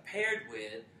 it's, like, paired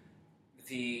with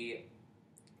the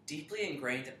deeply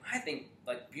ingrained, and I think,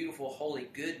 like, beautiful, holy,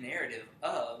 good narrative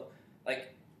of,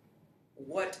 like,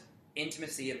 what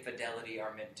intimacy and fidelity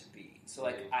are meant to be. So,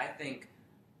 like, I think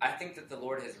that the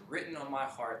Lord has written on my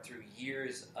heart through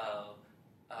years of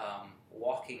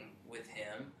walking with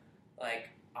Him. Like,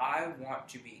 I want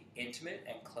to be intimate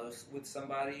and close with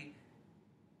somebody,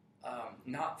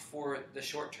 not for the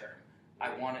short term.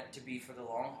 I want it to be for the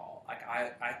long haul. Like,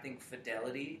 I think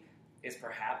fidelity is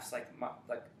perhaps like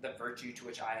the virtue to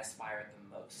which I aspire the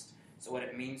most. So, what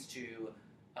it means to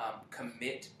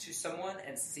commit to someone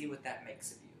and see what that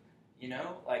makes of you. You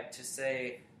know, like to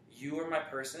say, you are my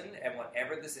person, and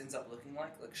whatever this ends up looking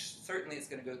like certainly it's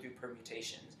going to go through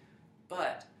permutations,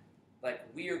 but, like,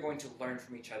 we are going to learn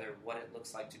from each other what it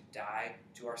looks like to die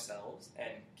to ourselves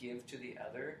and give to the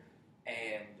other,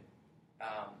 and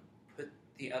put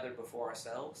the other before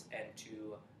ourselves, and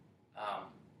to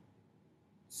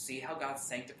see how God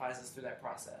sanctifies us through that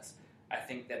process. I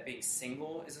think that being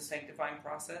single is a sanctifying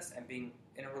process, and being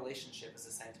in a relationship is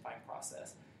a sanctifying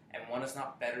process. And one is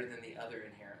not better than the other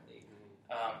inherently.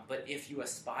 But if you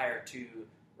aspire to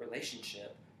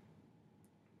relationship,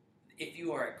 if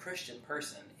you are a Christian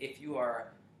person, if you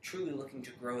are truly looking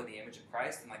to grow in the image of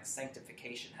Christ, then like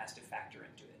sanctification has to factor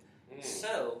into it.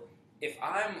 So if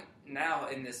I'm now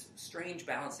in this strange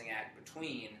balancing act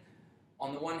between,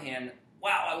 on the one hand,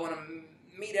 wow, I want to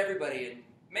meet everybody and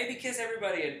maybe kiss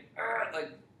everybody and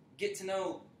like get to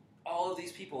know all of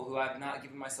these people who I've not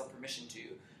given myself permission to.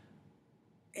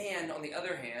 And on the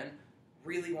other hand,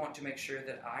 really want to make sure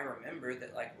that I remember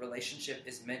that like relationship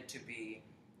is meant to be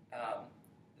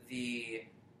the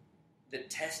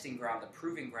testing ground, the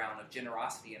proving ground of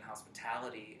generosity and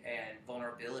hospitality and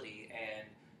vulnerability and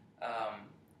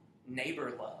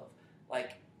neighbor love.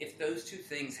 Like, if those two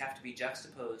things have to be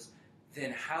juxtaposed,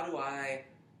 then how do I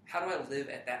live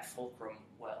at that fulcrum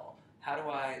well? How do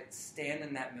I stand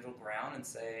in that middle ground and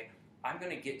say, I'm going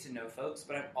to get to know folks,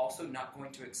 but I'm also not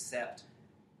going to accept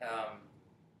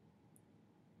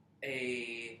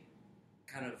a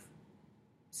kind of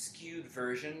skewed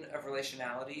version of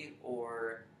relationality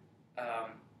or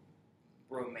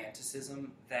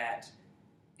romanticism that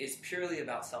is purely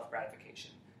about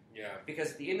self-gratification. Yeah.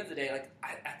 Because at the end of the day, like,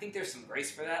 I think there's some grace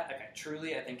for that. Like,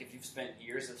 I think if you've spent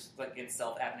years of like in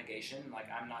self-abnegation, like,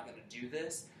 I'm not going to do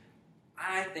this,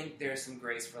 I think there's some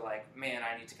grace for like, man,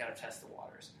 I need to kind of test the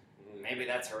waters. Mm-hmm. Maybe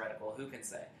that's heretical. Who can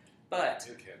say? But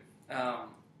who can? I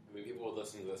mean, people will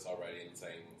listen to this already and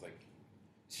saying it's like,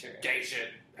 sure, gay shit,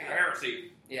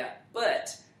 heresy. Yeah,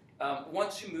 but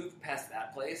once you move past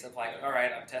that place of like, all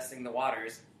right, I'm testing the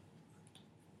waters.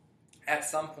 At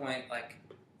some point, like,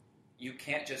 you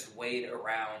can't just wade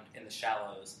around in the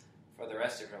shallows for the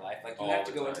rest of your life. Like, you have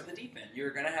to go into the deep end. You're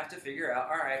going to have to figure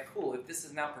out, all right, cool, if this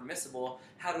is now permissible,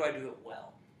 how do I do it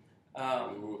well?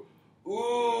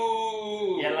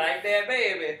 Ooh. You like that,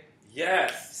 baby?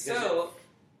 Yes. So,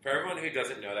 for everyone who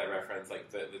doesn't know that reference, like,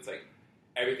 it's like,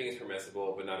 everything is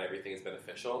permissible, but not everything is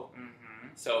beneficial. mm-hmm.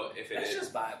 So, if it That's is...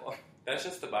 just Bible. That's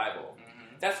just the Bible.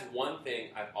 Mm-hmm. That's one thing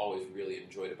I've always really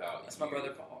enjoyed about That's you. my brother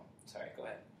Paul. Sorry, go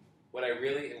ahead. What I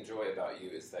really enjoy about you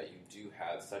is that you do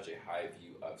have such a high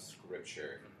view of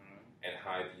Scripture and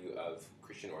high view of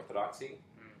Christian orthodoxy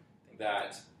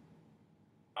that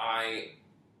I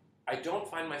don't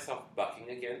find myself bucking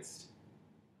against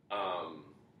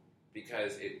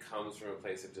because it comes from a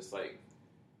place of just like,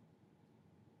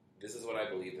 this is what I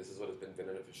believe, this is what has been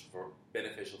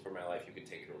beneficial for my life, you can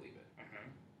take it or leave it.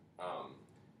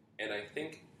 And I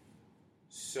think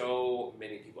so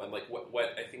many people, and like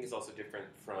what I think is also different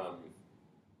from...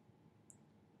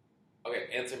 Okay,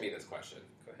 answer me this question.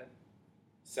 Go ahead.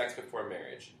 Sex Before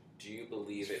marriage, do you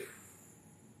believe it?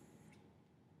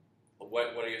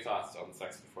 What are your thoughts on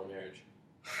sex before marriage?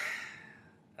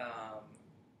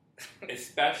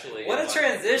 Especially... What a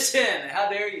transition! How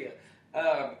dare you?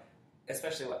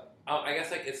 Especially what? I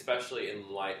guess, like, especially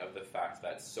in light of the fact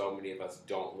that so many of us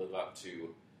don't live up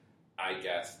to, I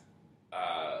guess,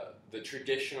 the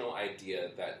traditional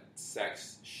idea that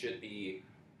sex should be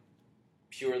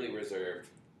purely reserved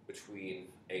between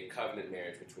a covenant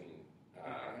marriage between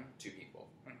two people.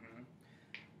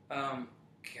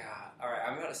 God, all right,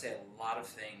 I'm about to say a lot of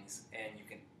things, and you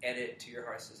can edit to your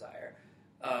heart's desire.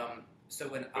 So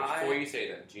Before you say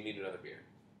them, do you need another beer?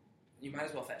 You might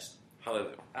as well fetch them.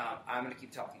 Hallelujah. I'm going to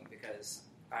keep talking because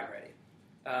I'm ready.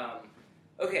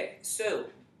 Okay, so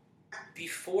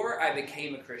before I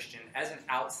became a Christian, as an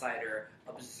outsider,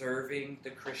 observing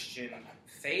the Christian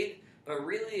faith, but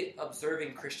really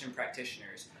observing Christian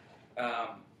practitioners,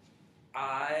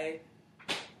 I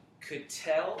could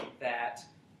tell that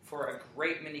for a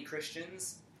great many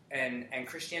Christians, and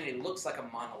Christianity looks like a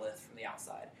monolith from the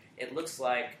outside. It looks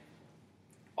like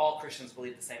all Christians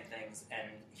believe the same things, and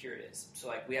here it is. So,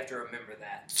 like, we have to remember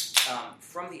that.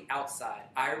 From the outside,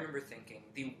 I remember thinking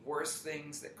the worst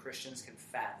things that Christians can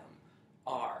fathom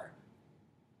are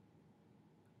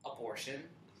abortion,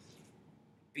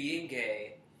 being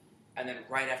gay, and then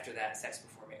right after that, sex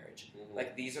before marriage. Mm-hmm.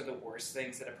 Like, these are the worst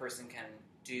things that a person can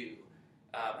do.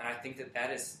 And I think that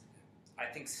is, I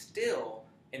think still,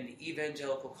 in the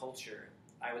evangelical culture,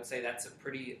 I would say that's a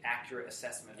pretty accurate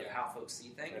assessment of how folks see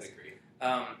things. I'd agree.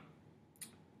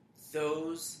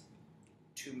 Those,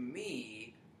 to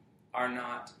me, are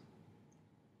not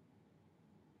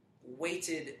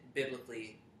weighted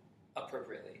biblically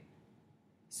appropriately.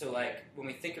 So, like, when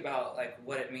we think about, like,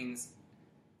 what it means,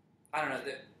 I don't know,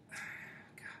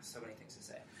 so many things to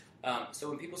say. So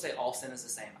when people say all sin is the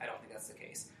same, I don't think that's the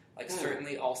case. Like,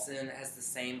 certainly all sin has the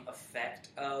same effect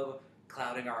of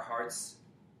clouding our hearts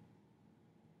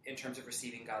in terms of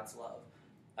receiving God's love.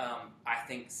 I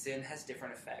think sin has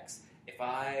different effects. If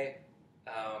I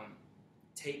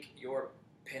take your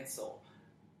pencil,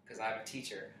 because I'm a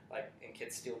teacher, like, and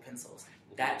kids steal pencils,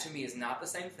 that to me is not the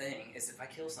same thing as if I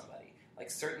kill somebody. Like,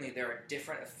 certainly there are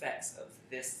different effects of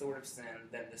this sort of sin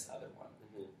than this other one.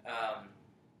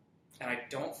 And I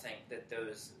don't think that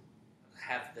those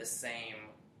have the same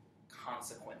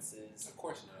consequences. Of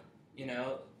course not. You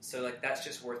know? So, like, that's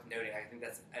just worth noting. I think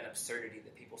that's an absurdity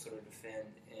that people sort of defend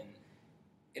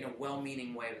in a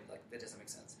well-meaning way, but, like, that doesn't make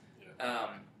sense.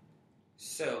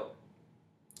 So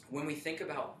when we think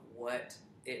about what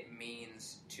it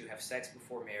means to have sex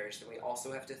before marriage, then we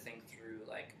also have to think through,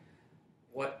 like,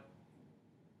 what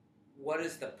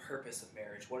is the purpose of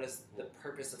marriage? What is the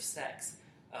purpose of sex?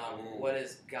 What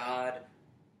is God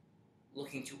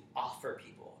looking to offer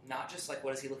people? Not just, like,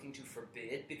 what is he looking to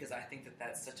forbid? Because I think that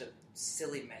that's such a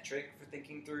silly metric for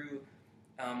thinking through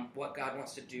what God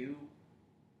wants to do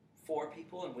for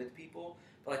people and with people.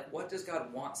 But, like, what does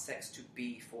God want sex to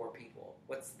be for people?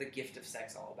 What's the gift of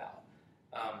sex all about?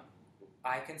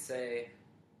 I can say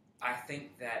I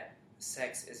think that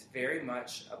sex is very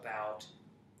much about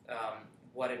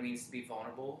what it means to be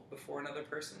vulnerable before another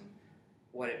person,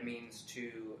 what it means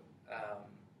to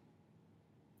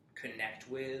connect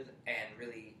with and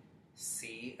really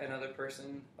see another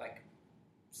person, like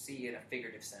see in a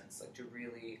figurative sense, like to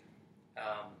really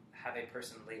have a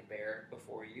person laid bare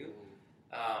before you.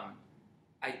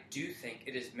 I do think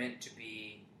it is meant to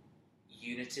be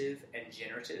unitive and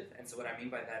generative, and so what I mean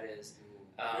by that is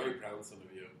very proud of some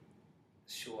of you.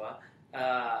 Sure.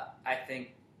 I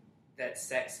think that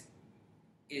sex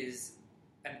is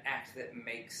an act that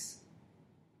makes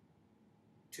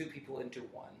two people into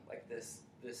one, like this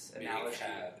analogy.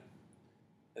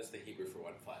 That's the Hebrew for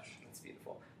one flesh. That's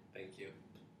beautiful. Thank you.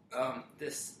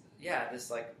 This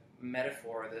like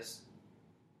metaphor, this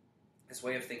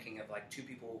way of thinking of like two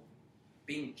people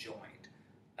being joined.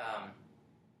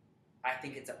 I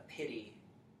think it's a pity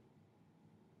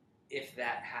if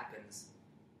that happens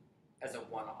as a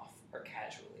one-off or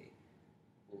casually.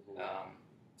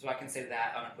 So I can say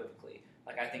that unequivocally.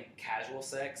 Like, I think casual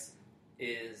sex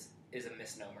is a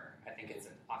misnomer. I think it's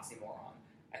an oxymoron.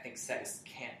 I think sex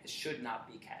should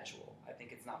not be casual. I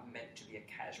think it's not meant to be a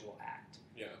casual act.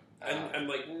 Yeah. And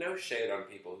like, no shade on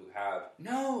people who have.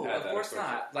 No, of course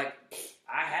not. Like,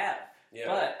 I have. Yeah.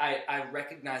 But I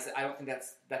recognize that I don't think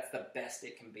that's the best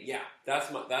it can be. Yeah.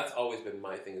 That's always been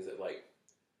my thing, is that, like,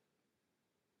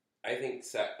 I think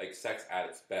sex at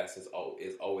its best is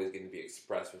always going to be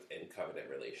expressed within covenant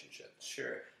relationships.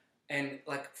 Sure. And,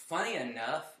 like, funny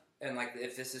enough, and, like,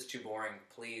 if this is too boring,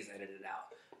 please edit it out.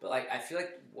 But, like, I feel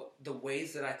like the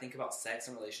ways that I think about sex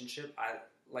and relationship, I,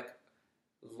 like,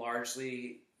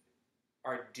 largely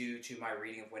are due to my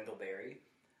reading of Wendell Berry.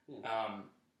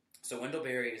 So Wendell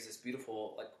Berry is this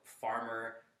beautiful, like,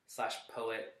 farmer /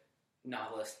 poet,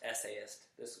 novelist, essayist,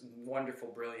 this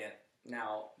wonderful, brilliant,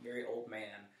 now very old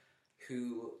man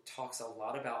who talks a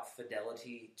lot about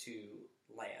fidelity to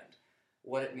land,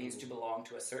 what it means to belong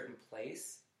to a certain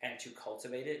place and to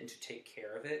cultivate it and to take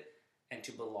care of it and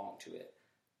to belong to it.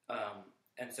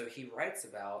 And so he writes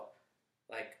about,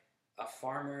 like, a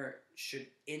farmer should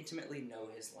intimately know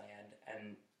his land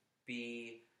and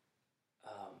be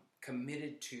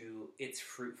committed to its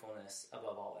fruitfulness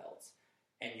above all else.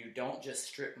 And you don't just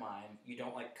strip mine. You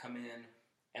don't, like, come in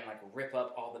and, like, rip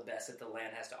up all the best that the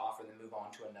land has to offer and then move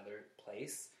on to another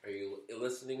place. Are you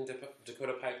listening to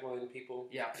Dakota Pipeline, people?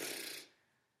 Yeah.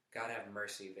 God have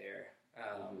mercy there.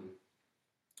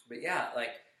 But yeah,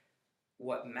 like,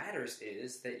 what matters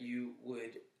is that you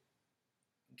would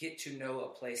get to know a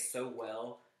place so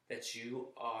well that you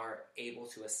are able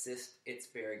to assist its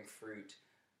bearing fruit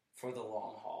for the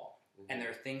long haul. And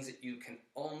there are things that you can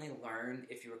only learn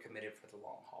if you are committed for the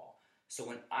long haul. So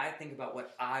when I think about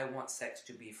what I want sex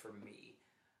to be for me,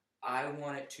 I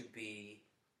want it to be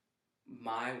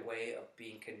my way of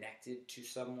being connected to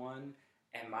someone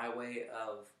and my way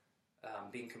of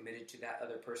being committed to that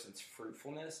other person's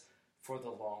fruitfulness for the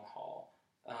long haul.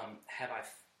 Have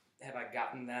I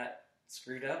gotten that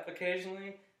screwed up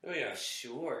occasionally? Oh, yeah.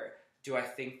 Sure. Do I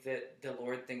think that the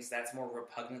Lord thinks that's more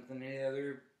repugnant than any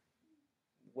other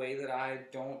way that I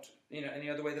don't, any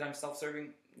other way that I'm self-serving?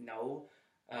 No.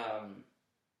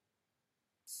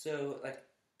 So, like,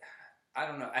 I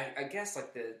don't know. I guess,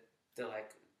 like, the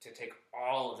like, to take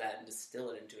all of that and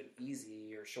distill it into an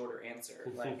easy or shorter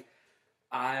answer, like,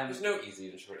 there's no easy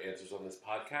and short answers on this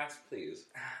podcast, please.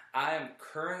 I am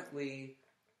currently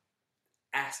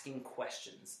asking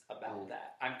questions about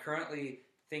that. I'm currently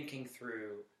thinking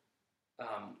through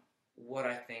what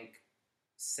I think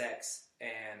sex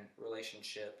and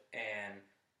relationship and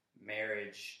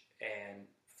marriage and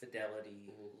fidelity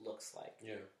looks like.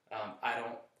 Yeah.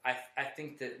 I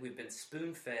think that we've been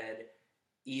spoon-fed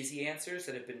easy answers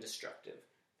that have been destructive,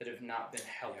 that have not been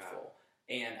helpful.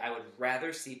 Yeah. And I would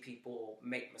rather see people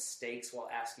make mistakes while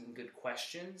asking good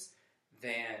questions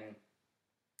than,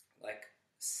 like,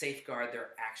 safeguard their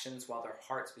actions while their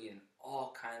hearts be in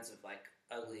all kinds of, like,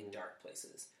 ugly, dark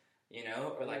places.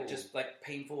 Or, like, just, like,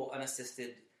 painful,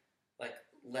 unassisted, like,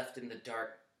 left in the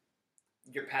dark.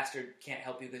 Your pastor can't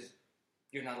help you because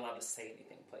you're not allowed to say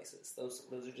anything places. Those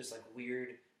are just like weird,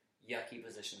 yucky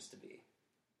positions to be.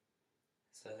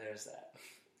 So there's that.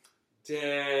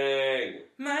 Dang.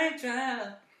 My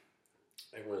job.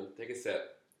 Everyone, take a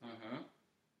sip. Mm-hmm.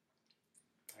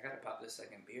 I gotta pop this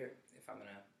second beer if I'm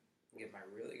gonna give my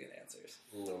really good answers.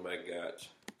 Oh my gosh.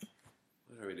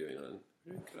 What are we doing on?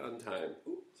 We're doing good on time.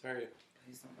 Ooh, sorry.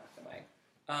 Please don't knock the mic.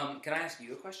 Can I ask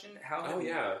you a question?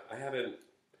 Yeah.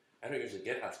 I don't usually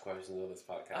get asked questions on this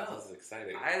podcast. Oh, this is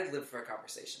exciting. I live for a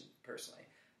conversation, personally.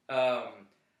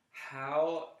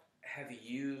 How have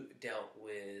you dealt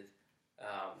with...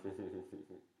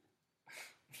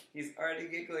 he's already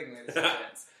giggling, ladies and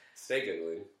gents. Stay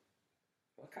giggling.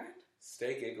 What kind?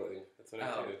 Stay giggling. That's what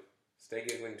I do. Stay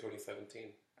giggling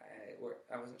 2017.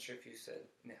 I wasn't sure if you said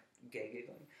gay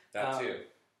giggling. That too.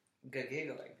 Good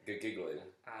giggling. Good giggling.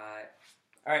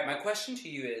 All right, my question to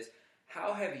you is,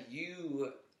 how have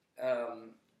you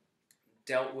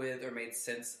dealt with or made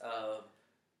sense of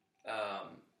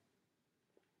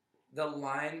the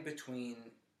line between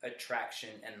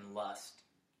attraction and lust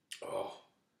Oh.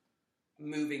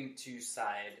 moving to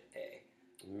side A?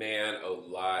 Man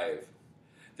alive.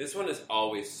 This one is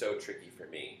always so tricky for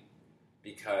me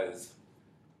because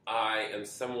I am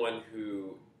someone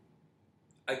who,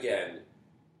 again,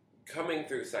 coming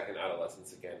through second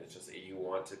adolescence again, it's just you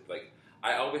want to, like,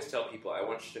 I always tell people I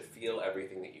want you to feel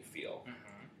everything that you feel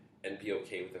and be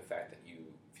okay with the fact that you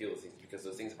feel those things because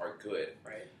those things are good.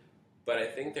 Right. But I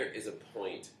think there is a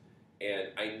point, and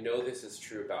I know this is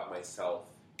true about myself,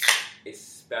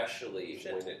 especially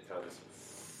when it comes...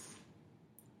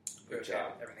 Good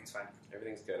job. Everything's fine.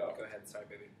 Everything's good. Go ahead. Sorry,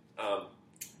 baby.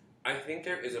 I think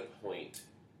there is a point,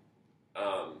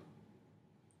 and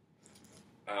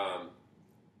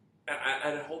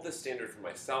I hold this standard for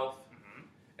myself,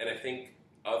 and I think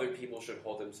other people should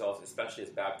hold themselves, especially as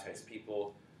baptized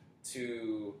people,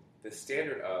 to the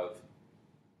standard of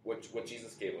what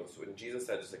Jesus gave us. When Jesus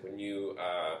said, just like when you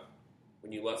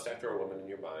lust after a woman in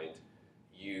your mind,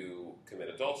 you commit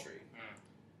adultery.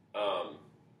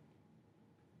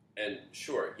 And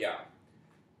sure, yeah.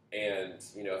 And,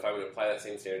 if I would apply that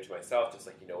same standard to myself, just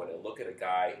like, when I look at a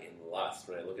guy in lust,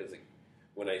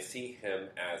 when I see him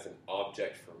as an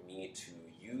object for me to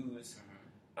use,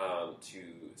 to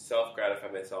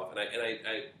self-gratify myself,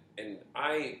 and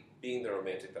I, being the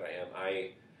romantic that I am,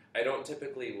 I don't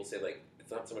typically will say, like,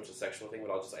 it's not so much a sexual thing,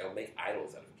 but I'll make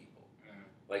idols out of people.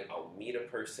 Like, I'll meet a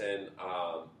person,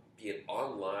 be it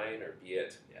online or be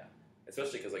it...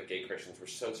 Especially because, like, gay Christians, we're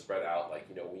so spread out. Like,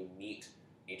 we meet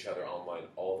each other online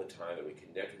all the time, and we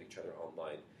connect with each other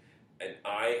online. And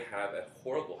I have a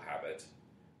horrible habit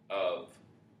of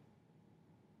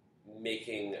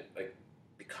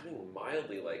becoming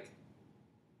mildly, like...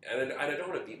 And I don't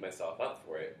want to beat myself up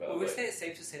for it, but... Well, we say it's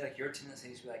safe to say, like, your tendency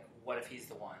is to be like, what if he's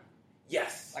the one?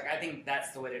 Yes! Like, I think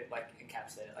that's the way to, like,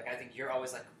 encapsulate it. Like, I think you're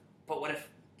always like, but what if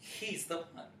he's the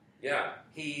one? Yeah.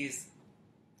 He's...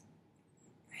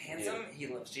 handsome, he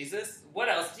loves Jesus. What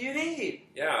else do you need?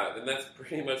 Yeah, and that's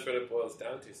pretty much what it boils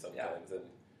down to sometimes. Yeah.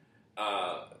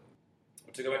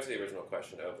 And to go back to the original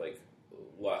question of like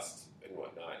lust and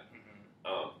whatnot,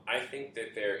 I think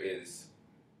that there is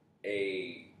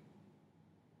I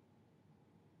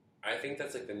think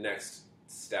that's like the next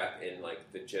step in like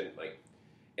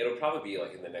it'll probably be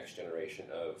like in the next generation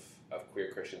of queer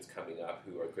Christians coming up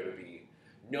who are going to be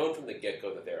known from the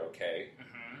get-go that they're okay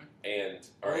and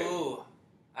are. Ooh.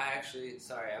 I'm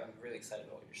really excited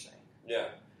about what you're saying. Yeah.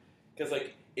 Because,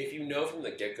 like, if you know from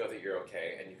the get-go that you're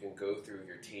okay, and you can go through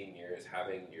your teen years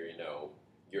having your,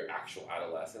 your actual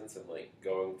adolescence and, like,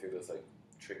 going through those, like,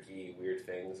 tricky, weird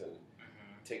things and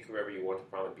take whoever you want to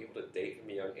prom and be able to date from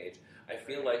a young age, I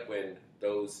feel like when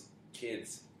those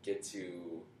kids get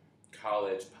to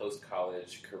college,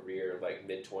 post-college, career, like,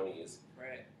 mid-20s,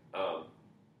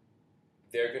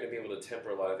 they're going to be able to temper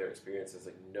a lot of their experiences,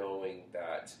 like, knowing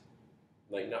that...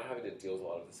 Like, not having to deal with a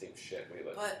lot of the same shit.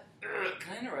 But,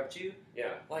 can I interrupt you?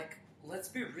 Yeah. Like, let's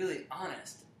be really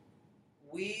honest.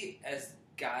 We, as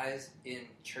guys in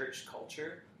church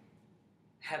culture,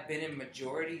 have been in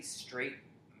majority straight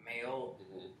male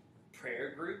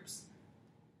prayer groups.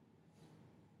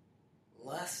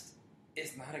 Lust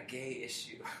is not a gay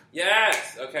issue.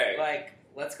 Yes! Okay. Like,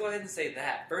 let's go ahead and say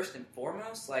that. First and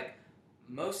foremost, like,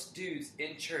 most dudes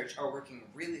in church are working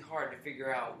really hard to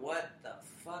figure out what the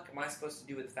fuck am I supposed to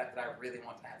do with the fact that I really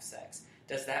want to have sex?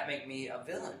 Does that make me a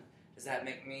villain? Does that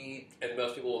make me... And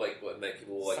most people will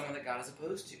someone that God is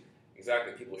opposed to.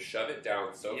 Exactly. People shove it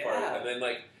down so far. And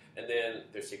then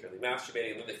they're secretly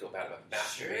masturbating, and then they feel bad about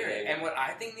masturbating. Sure. And what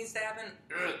I think needs to happen,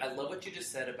 I love what you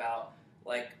just said about,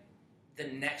 like, the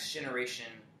next generation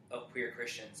of queer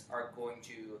Christians are going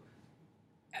to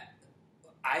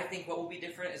I think what will be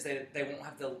different is that they won't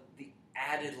have the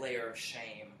added layer of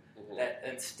shame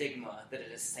and stigma that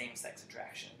it is same-sex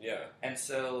attraction. Yeah. And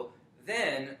so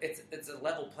then it's a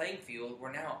level playing field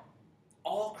where now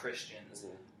all Christians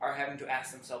are having to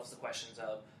ask themselves the questions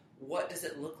of, what does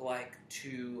it look like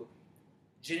to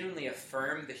genuinely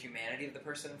affirm the humanity of the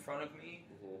person in front of me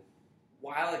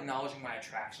while acknowledging my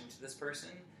attraction to this person?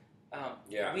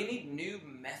 We need new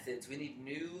methods. We need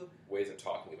new ways of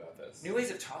talking about this. New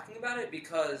ways of talking about it,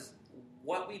 because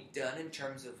what we've done in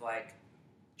terms of like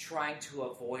trying to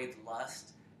avoid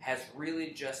lust has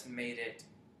really just made it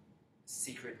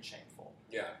secret and shameful.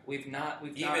 Yeah. We've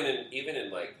even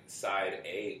in like side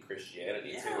A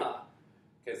Christianity too.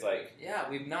 Because like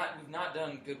we've not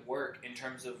done good work in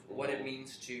terms of what it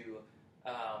means to.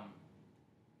 I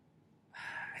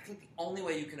think the only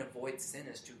way you can avoid sin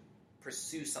is to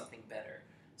pursue something better.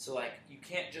 So like you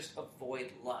can't just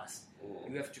avoid lust.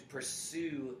 You have to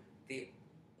pursue the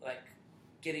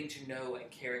getting to know and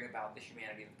caring about the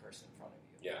humanity of the person in front of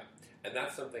you. Yeah, and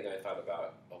that's something I thought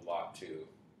about a lot too.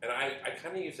 And I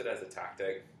kind of used it as a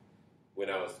tactic when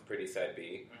I was pretty side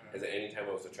B. Because anytime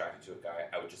I was attracted to a guy,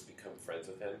 I would just become friends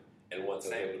with him. And once I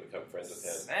was able to become friends with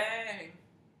him, Same.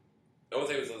 I was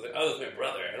like, oh, that's my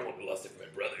brother. I don't want to lust for my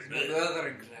brother. My brother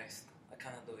in Christ. I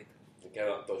cannot do it. I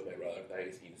cannot touch my brother. That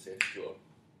is insecure.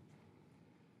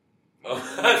 Oh,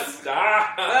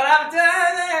 stop! But I'm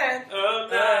done it. Oh,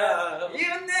 no. You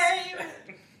name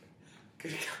it.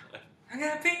 Good God. I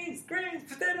got beans, greens,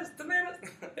 potatoes, tomatoes.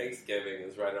 Thanksgiving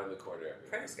is right around the corner.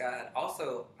 Praise God.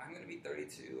 Also, I'm going to be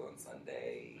 32 on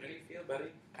Sunday. How do you feel, buddy?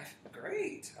 I feel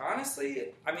great.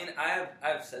 Honestly, I mean,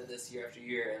 I've said this year after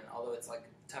year, and although it's like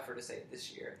tougher to say it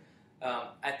this year,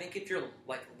 I think if you're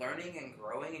like learning and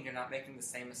growing and you're not making the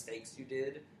same mistakes you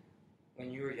did when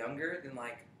you were younger, then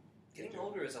like getting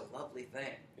older is a lovely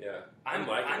thing. Yeah. I'm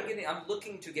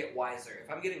looking to get wiser. If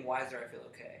I'm getting wiser, I feel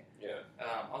okay. Yeah.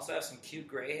 Also, I have some cute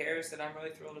gray hairs that I'm really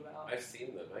thrilled about. I've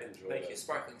seen them. I enjoy them. Thank you.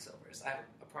 Sparkling silvers. I have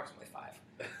approximately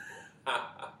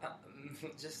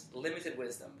 5. Just limited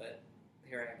wisdom, but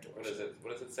here I am to worship.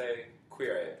 What does it say?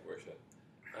 Queer I am to worship.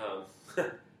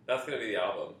 That's going to be the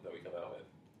album that we come out with.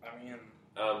 I mean...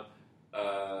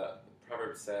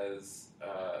 Proverbs says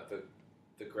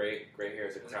the gray hair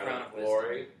is a crown of wisdom.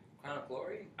 glory. Crown of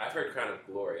glory? I've heard crown of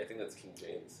glory. I think that's King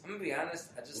James. I'm gonna be honest.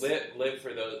 I just live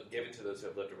for those, given to those who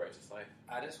have lived a righteous life.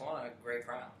 I just want a gray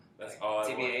crown. That's all I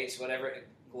want. TBH, whatever.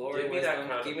 Glory, Give me wisdom. that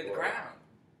crown. Give me the crown.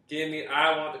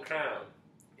 I want the crown.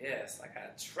 Yes, I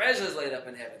got treasures laid up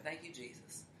in heaven. Thank you,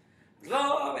 Jesus.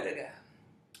 Glory to God.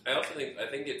 I also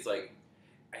think it's like,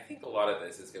 I think a lot of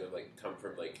this is gonna like come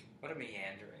from like. What a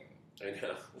meandering. I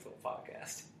know. Little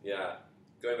podcast. Yeah.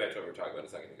 Going back to what we were talking about a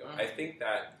second ago, I think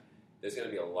that there's going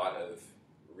to be a lot of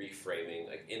reframing,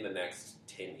 like in the next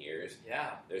 10 years.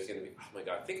 Yeah. There's going to be, oh my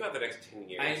God, think about the next 10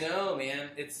 years. I know, man.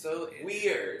 It's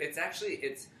weird. It's actually,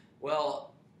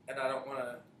 well, and I don't want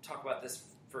to talk about this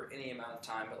for any amount of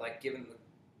time, but like given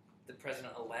the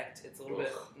president-elect, it's a little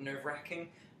bit nerve-wracking.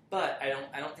 But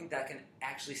I don't think that can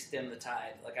actually stem the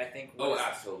tide. Like I think.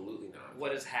 Absolutely not.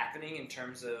 What is happening in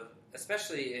terms of,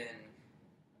 especially in,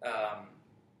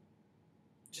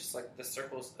 just like the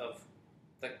circles of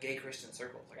the gay Christian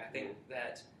circles. Like I think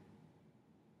that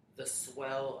the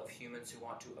swell of humans who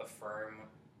want to affirm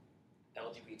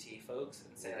LGBT folks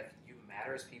and say like you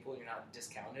matter as people, you're not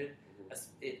discounted.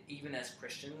 Even as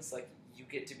Christians, like you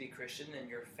get to be Christian in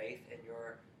your faith and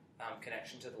your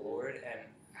connection to the Lord and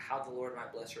how the Lord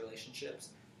might bless relationships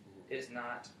is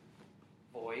not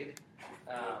void.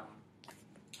 I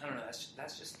don't know.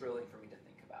 That's just thrilling for me to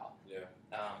think about. Yeah.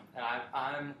 And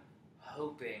I'm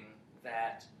hoping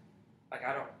that, like,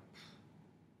 I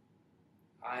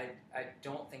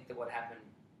don't think that what happened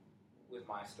with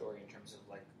my story in terms of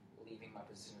like leaving my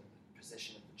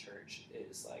position of the church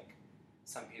is like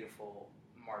some beautiful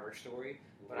martyr story.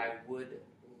 But I would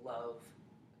love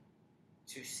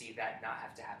to see that not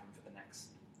have to happen for the next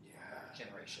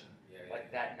generation.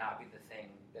 That not be the thing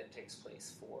that takes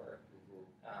place for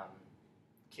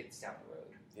kids down the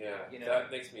road. Yeah, you know?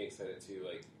 That makes me excited too.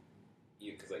 Like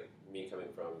you, because like me coming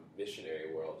from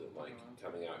missionary world and like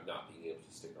coming out, not being able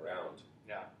to stick around.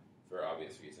 Yeah. For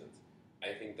obvious reasons,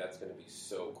 I think that's going to be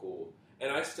so cool.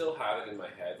 And I still have it in my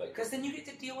head, like because then you get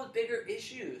to deal with bigger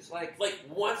issues, like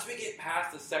once we get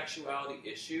past the sexuality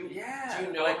issue. Yeah. Do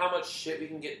you know how much shit we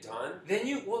can get done?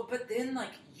 Then but then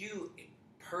like you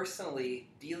personally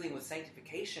dealing with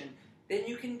sanctification, then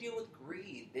you can deal with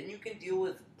greed, then you can deal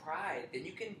with pride, then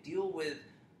you can deal with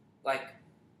like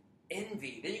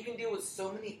envy, then you can deal with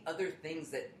so many other things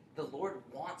that the Lord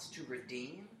wants to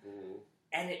redeem.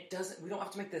 And we don't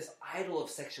have to make this idol of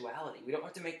sexuality. We don't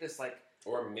have to make this like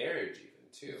or marriage even.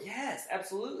 too. Yes,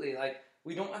 absolutely. Like,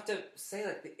 we don't have to say,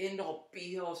 like, the end-all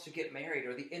be-all is to get married,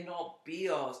 or the end-all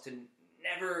be-all is to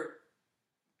never...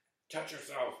 Touch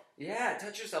yourself. Yeah,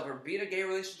 touch yourself, or be in a gay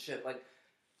relationship. Like,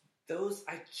 those,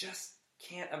 I just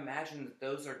can't imagine that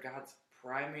those are God's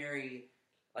primary,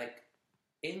 like,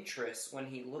 interests when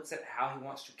he looks at how he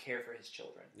wants to care for his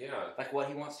children. Yeah. Like, what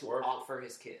he wants to offer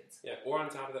his kids. Yeah, or on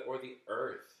top of that, or the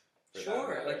earth.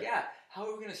 Sure, like, yeah. How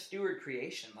are we going to steward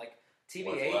creation? Like,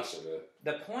 TBH, What's left of it?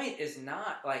 the point is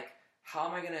not, like, how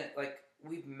am I going to, like,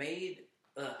 we've made,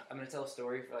 I'm going to tell a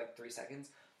story for, like, 3 seconds.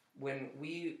 When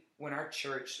our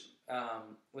church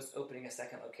was opening a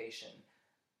second location,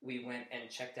 we went and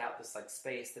checked out this, like,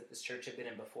 space that this church had been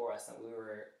in before us that we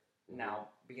were now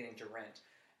beginning to rent.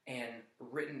 And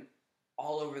written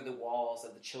all over the walls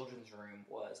of the children's room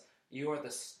was, "You are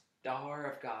the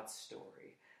star of God's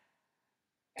story."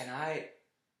 And I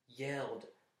yelled,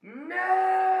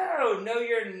 No,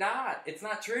 you're not. It's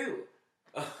not true.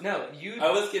 No, you...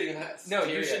 I was getting that. No,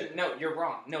 you should... No, you're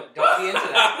wrong. No, don't be into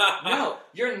that. No,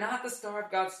 you're not the star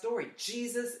of God's story.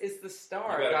 Jesus is the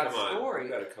star of God's story.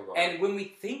 You gotta come on. And when we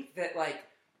think that, like,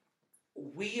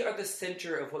 we are the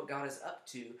center of what God is up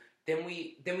to, then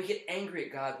we get angry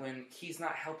at God when he's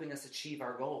not helping us achieve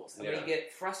our goals. And we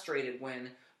get frustrated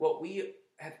when what we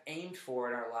have aimed for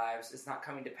in our lives is not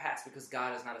coming to pass because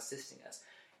God is not assisting us.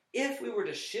 If we were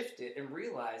to shift it and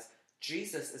realize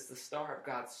Jesus is the star of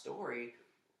God's story,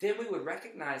 then we would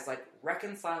recognize, like,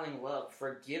 reconciling love,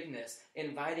 forgiveness,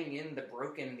 inviting in the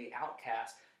broken, the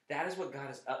outcast. That is what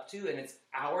God is up to, and it's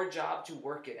our job to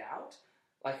work it out.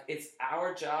 Like, it's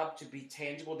our job to be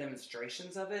tangible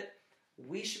demonstrations of it.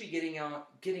 We should be getting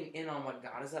in on what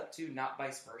God is up to, not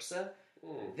vice versa.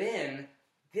 Then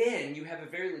you have a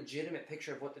very legitimate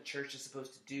picture of what the church is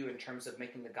supposed to do in terms of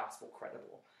making the gospel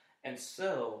credible. And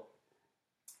so,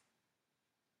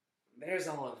 there's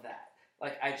all of that.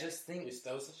 Like, I just think...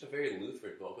 That was such a very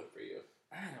Lutheran moment for you.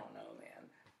 I don't know,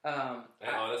 man.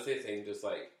 I honestly think just,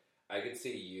 like, I can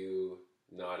see you,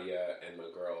 Nadia, and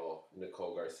my girl,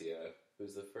 Nicole Garcia,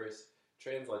 who's the first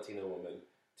trans Latina woman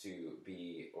to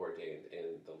be ordained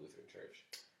in the Lutheran Church.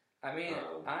 I mean,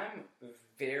 I'm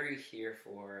very here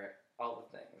for all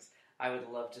the things. I would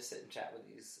love to sit and chat with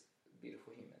these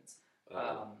beautiful humans.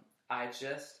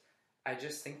 I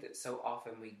just think that so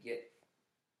often we get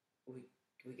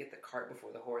the cart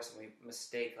before the horse, and we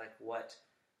mistake, like, what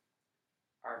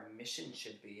our mission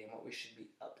should be and what we should be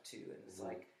up to. And it's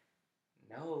like,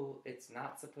 no, it's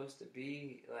not supposed to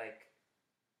be like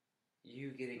you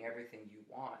getting everything you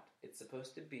want. It's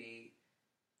supposed to be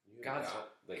God's...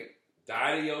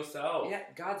 die to yourself. Yeah,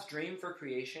 God's dream for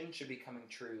creation should be coming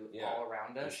true all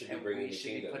around us, and we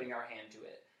should be putting our hand to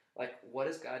it. Like, what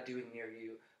is God doing near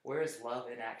you? Where is love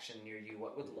in action near you?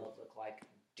 What would love look like?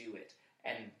 Do it.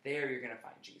 And there you're going to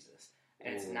find Jesus.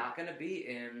 And it's not going to be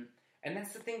in... And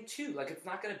that's the thing, too. Like, it's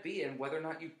not going to be in whether or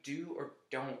not you do or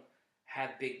don't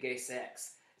have big gay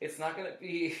sex. It's not going to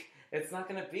be... It's not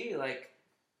going to be like...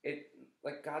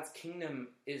 Like, God's kingdom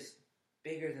is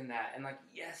bigger than that. And, like,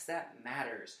 yes, that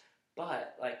matters.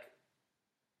 But, like,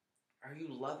 are you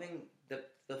loving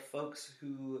the folks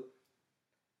who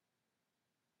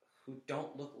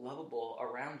don't look lovable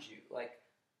around you? Like,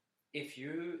 if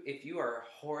you are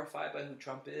horrified by who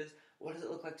Trump is, what does it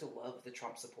look like to love the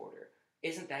Trump supporter?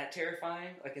 Isn't that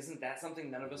terrifying? Like, isn't that something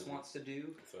none of us wants to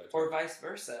do? Or vice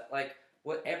versa. Like,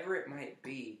 whatever it might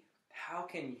be, how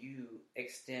can you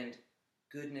extend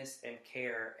goodness and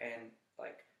care and,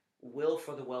 like, will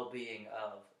for the well-being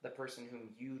of the person whom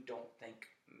you don't think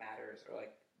matters, or,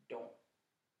 like, don't,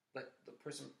 like, the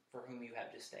person for whom you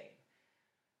have disdain?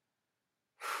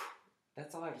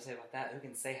 That's all I have to say about that. Who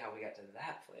can say how we got to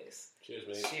that place? Cheers,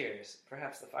 mate. Cheers.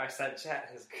 Perhaps the fireside chat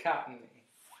has gotten me.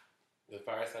 The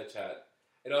fireside chat.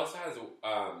 It also has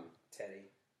Teddy.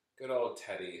 Good old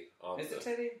Teddy. Is it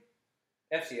Teddy?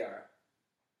 FDR.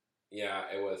 Yeah,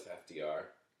 it was FDR.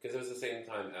 Because it was the same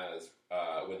time as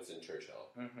Winston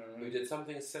Churchill, who did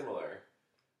something similar,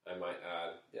 I might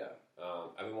add. Yeah.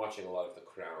 I've been watching a lot of The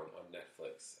Crown on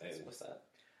Netflix. And what's that?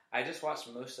 I just watched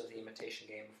most of The Imitation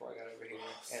Game before I got over here.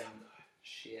 And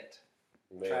shit.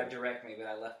 Man. Tried to direct me, but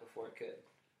I left before it could.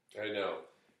 I know.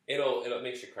 It'll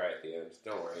make you cry at the end.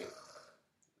 Don't worry.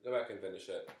 Go back and finish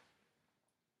it.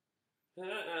 Yeah.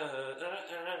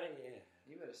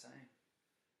 You better sing.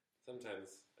 Sometimes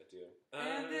I do.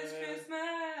 And this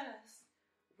Christmas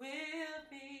will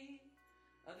be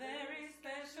a very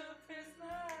special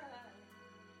Christmas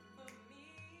for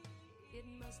me. It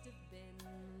must have been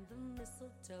the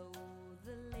mistletoe,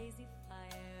 the lazy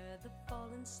fire, the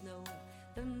fallen snow,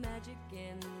 the magic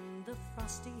in the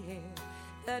frosty air,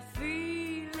 that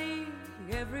feeling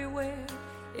everywhere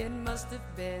It must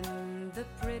have been the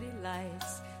pretty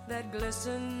lights that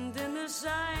glistened in the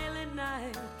silent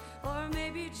night, or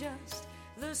maybe just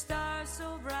the stars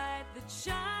so bright that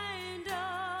shined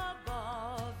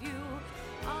above you.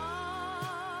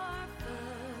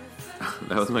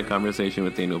 That was my conversation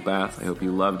with Daniel Bass. I hope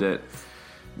you loved it.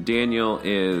 Daniel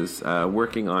is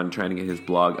working on trying to get his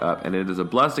blog up, and it is a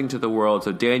blessing to the world.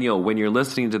 So Daniel, when you're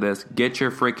listening to this, get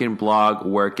your freaking blog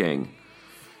working.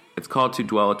 It's called To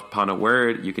Dwell Upon a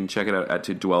Word. You can check it out at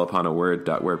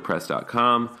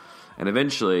todwelluponaword.wordpress.com. And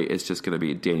eventually, it's just going to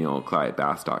be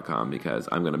danielclydebass.com because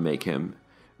I'm going to make him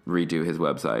redo his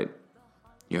website.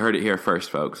 You heard it here first,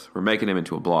 folks. We're making him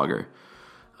into a blogger.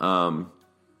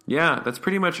 Yeah, that's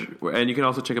pretty much... And you can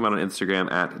also check him out on Instagram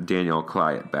at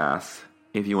danielclydebass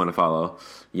if you want to follow.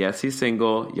 Yes, he's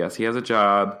single. Yes, he has a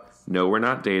job. No, we're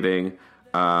not dating.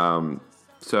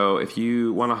 So if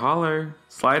you want to holler,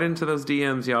 slide into those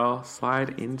DMs, y'all.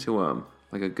 Slide into them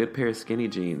like a good pair of skinny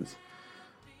jeans.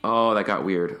 Oh, that got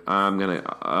weird.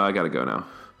 I gotta go now.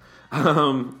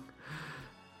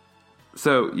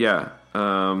 So yeah,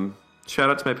 shout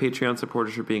out to my Patreon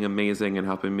supporters for being amazing and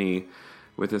helping me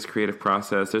with this creative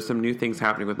process. There's some new things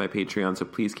happening with my Patreon, so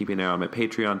please keep an eye on my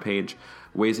Patreon page,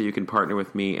 ways that you can partner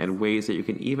with me, and ways that you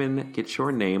can even get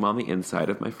your name on the inside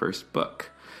of my first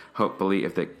book. Hopefully,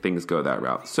 if things go that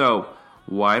route. So,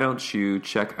 why don't you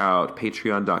check out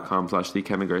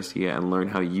patreon.com/TheKevinGarcia and learn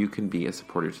how you can be a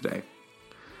supporter today.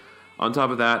 On top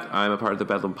of that, I'm a part of the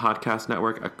Bedlam Podcast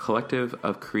Network, a collective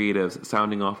of creatives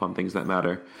sounding off on things that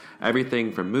matter.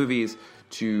 Everything from movies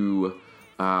to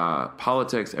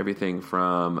politics, everything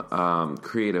from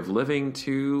creative living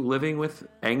to living with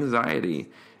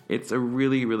anxiety. It's a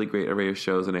really, really great array of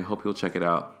shows, and I hope you'll check it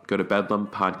out. Go to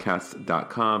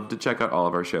bedlampodcast.com to check out all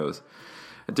of our shows.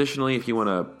 Additionally, if you want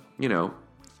to,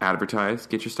 advertise,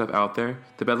 get your stuff out there,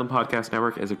 the Bedlam Podcast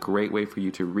Network is a great way for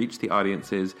you to reach the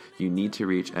audiences you need to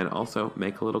reach and also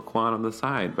make a little quan on the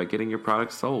side by getting your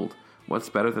products sold. What's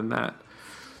better than that?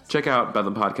 Check out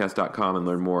bedlampodcast.com and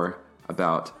learn more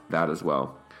about that as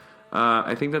well.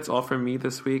 I think that's all from me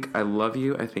this week. I love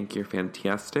you. I think you're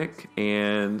fantastic.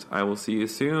 And I will see you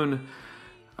soon.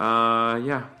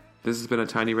 This has been A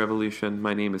Tiny Revolution.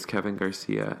 My name is Kevin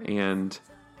Garcia. And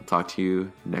I'll talk to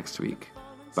you next week.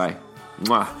 Bye.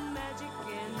 Mwah. Magic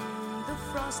in the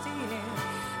frosty air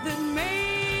that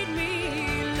made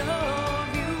me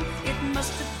love you. It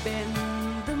must have been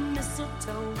the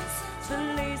mistletoe, the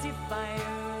lazy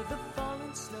fire, the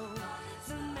falling snow,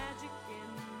 the magic in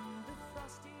the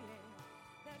frosty air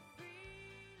that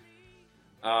freely...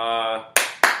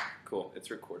 Cool. It's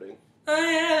recording. Oh,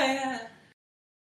 yeah.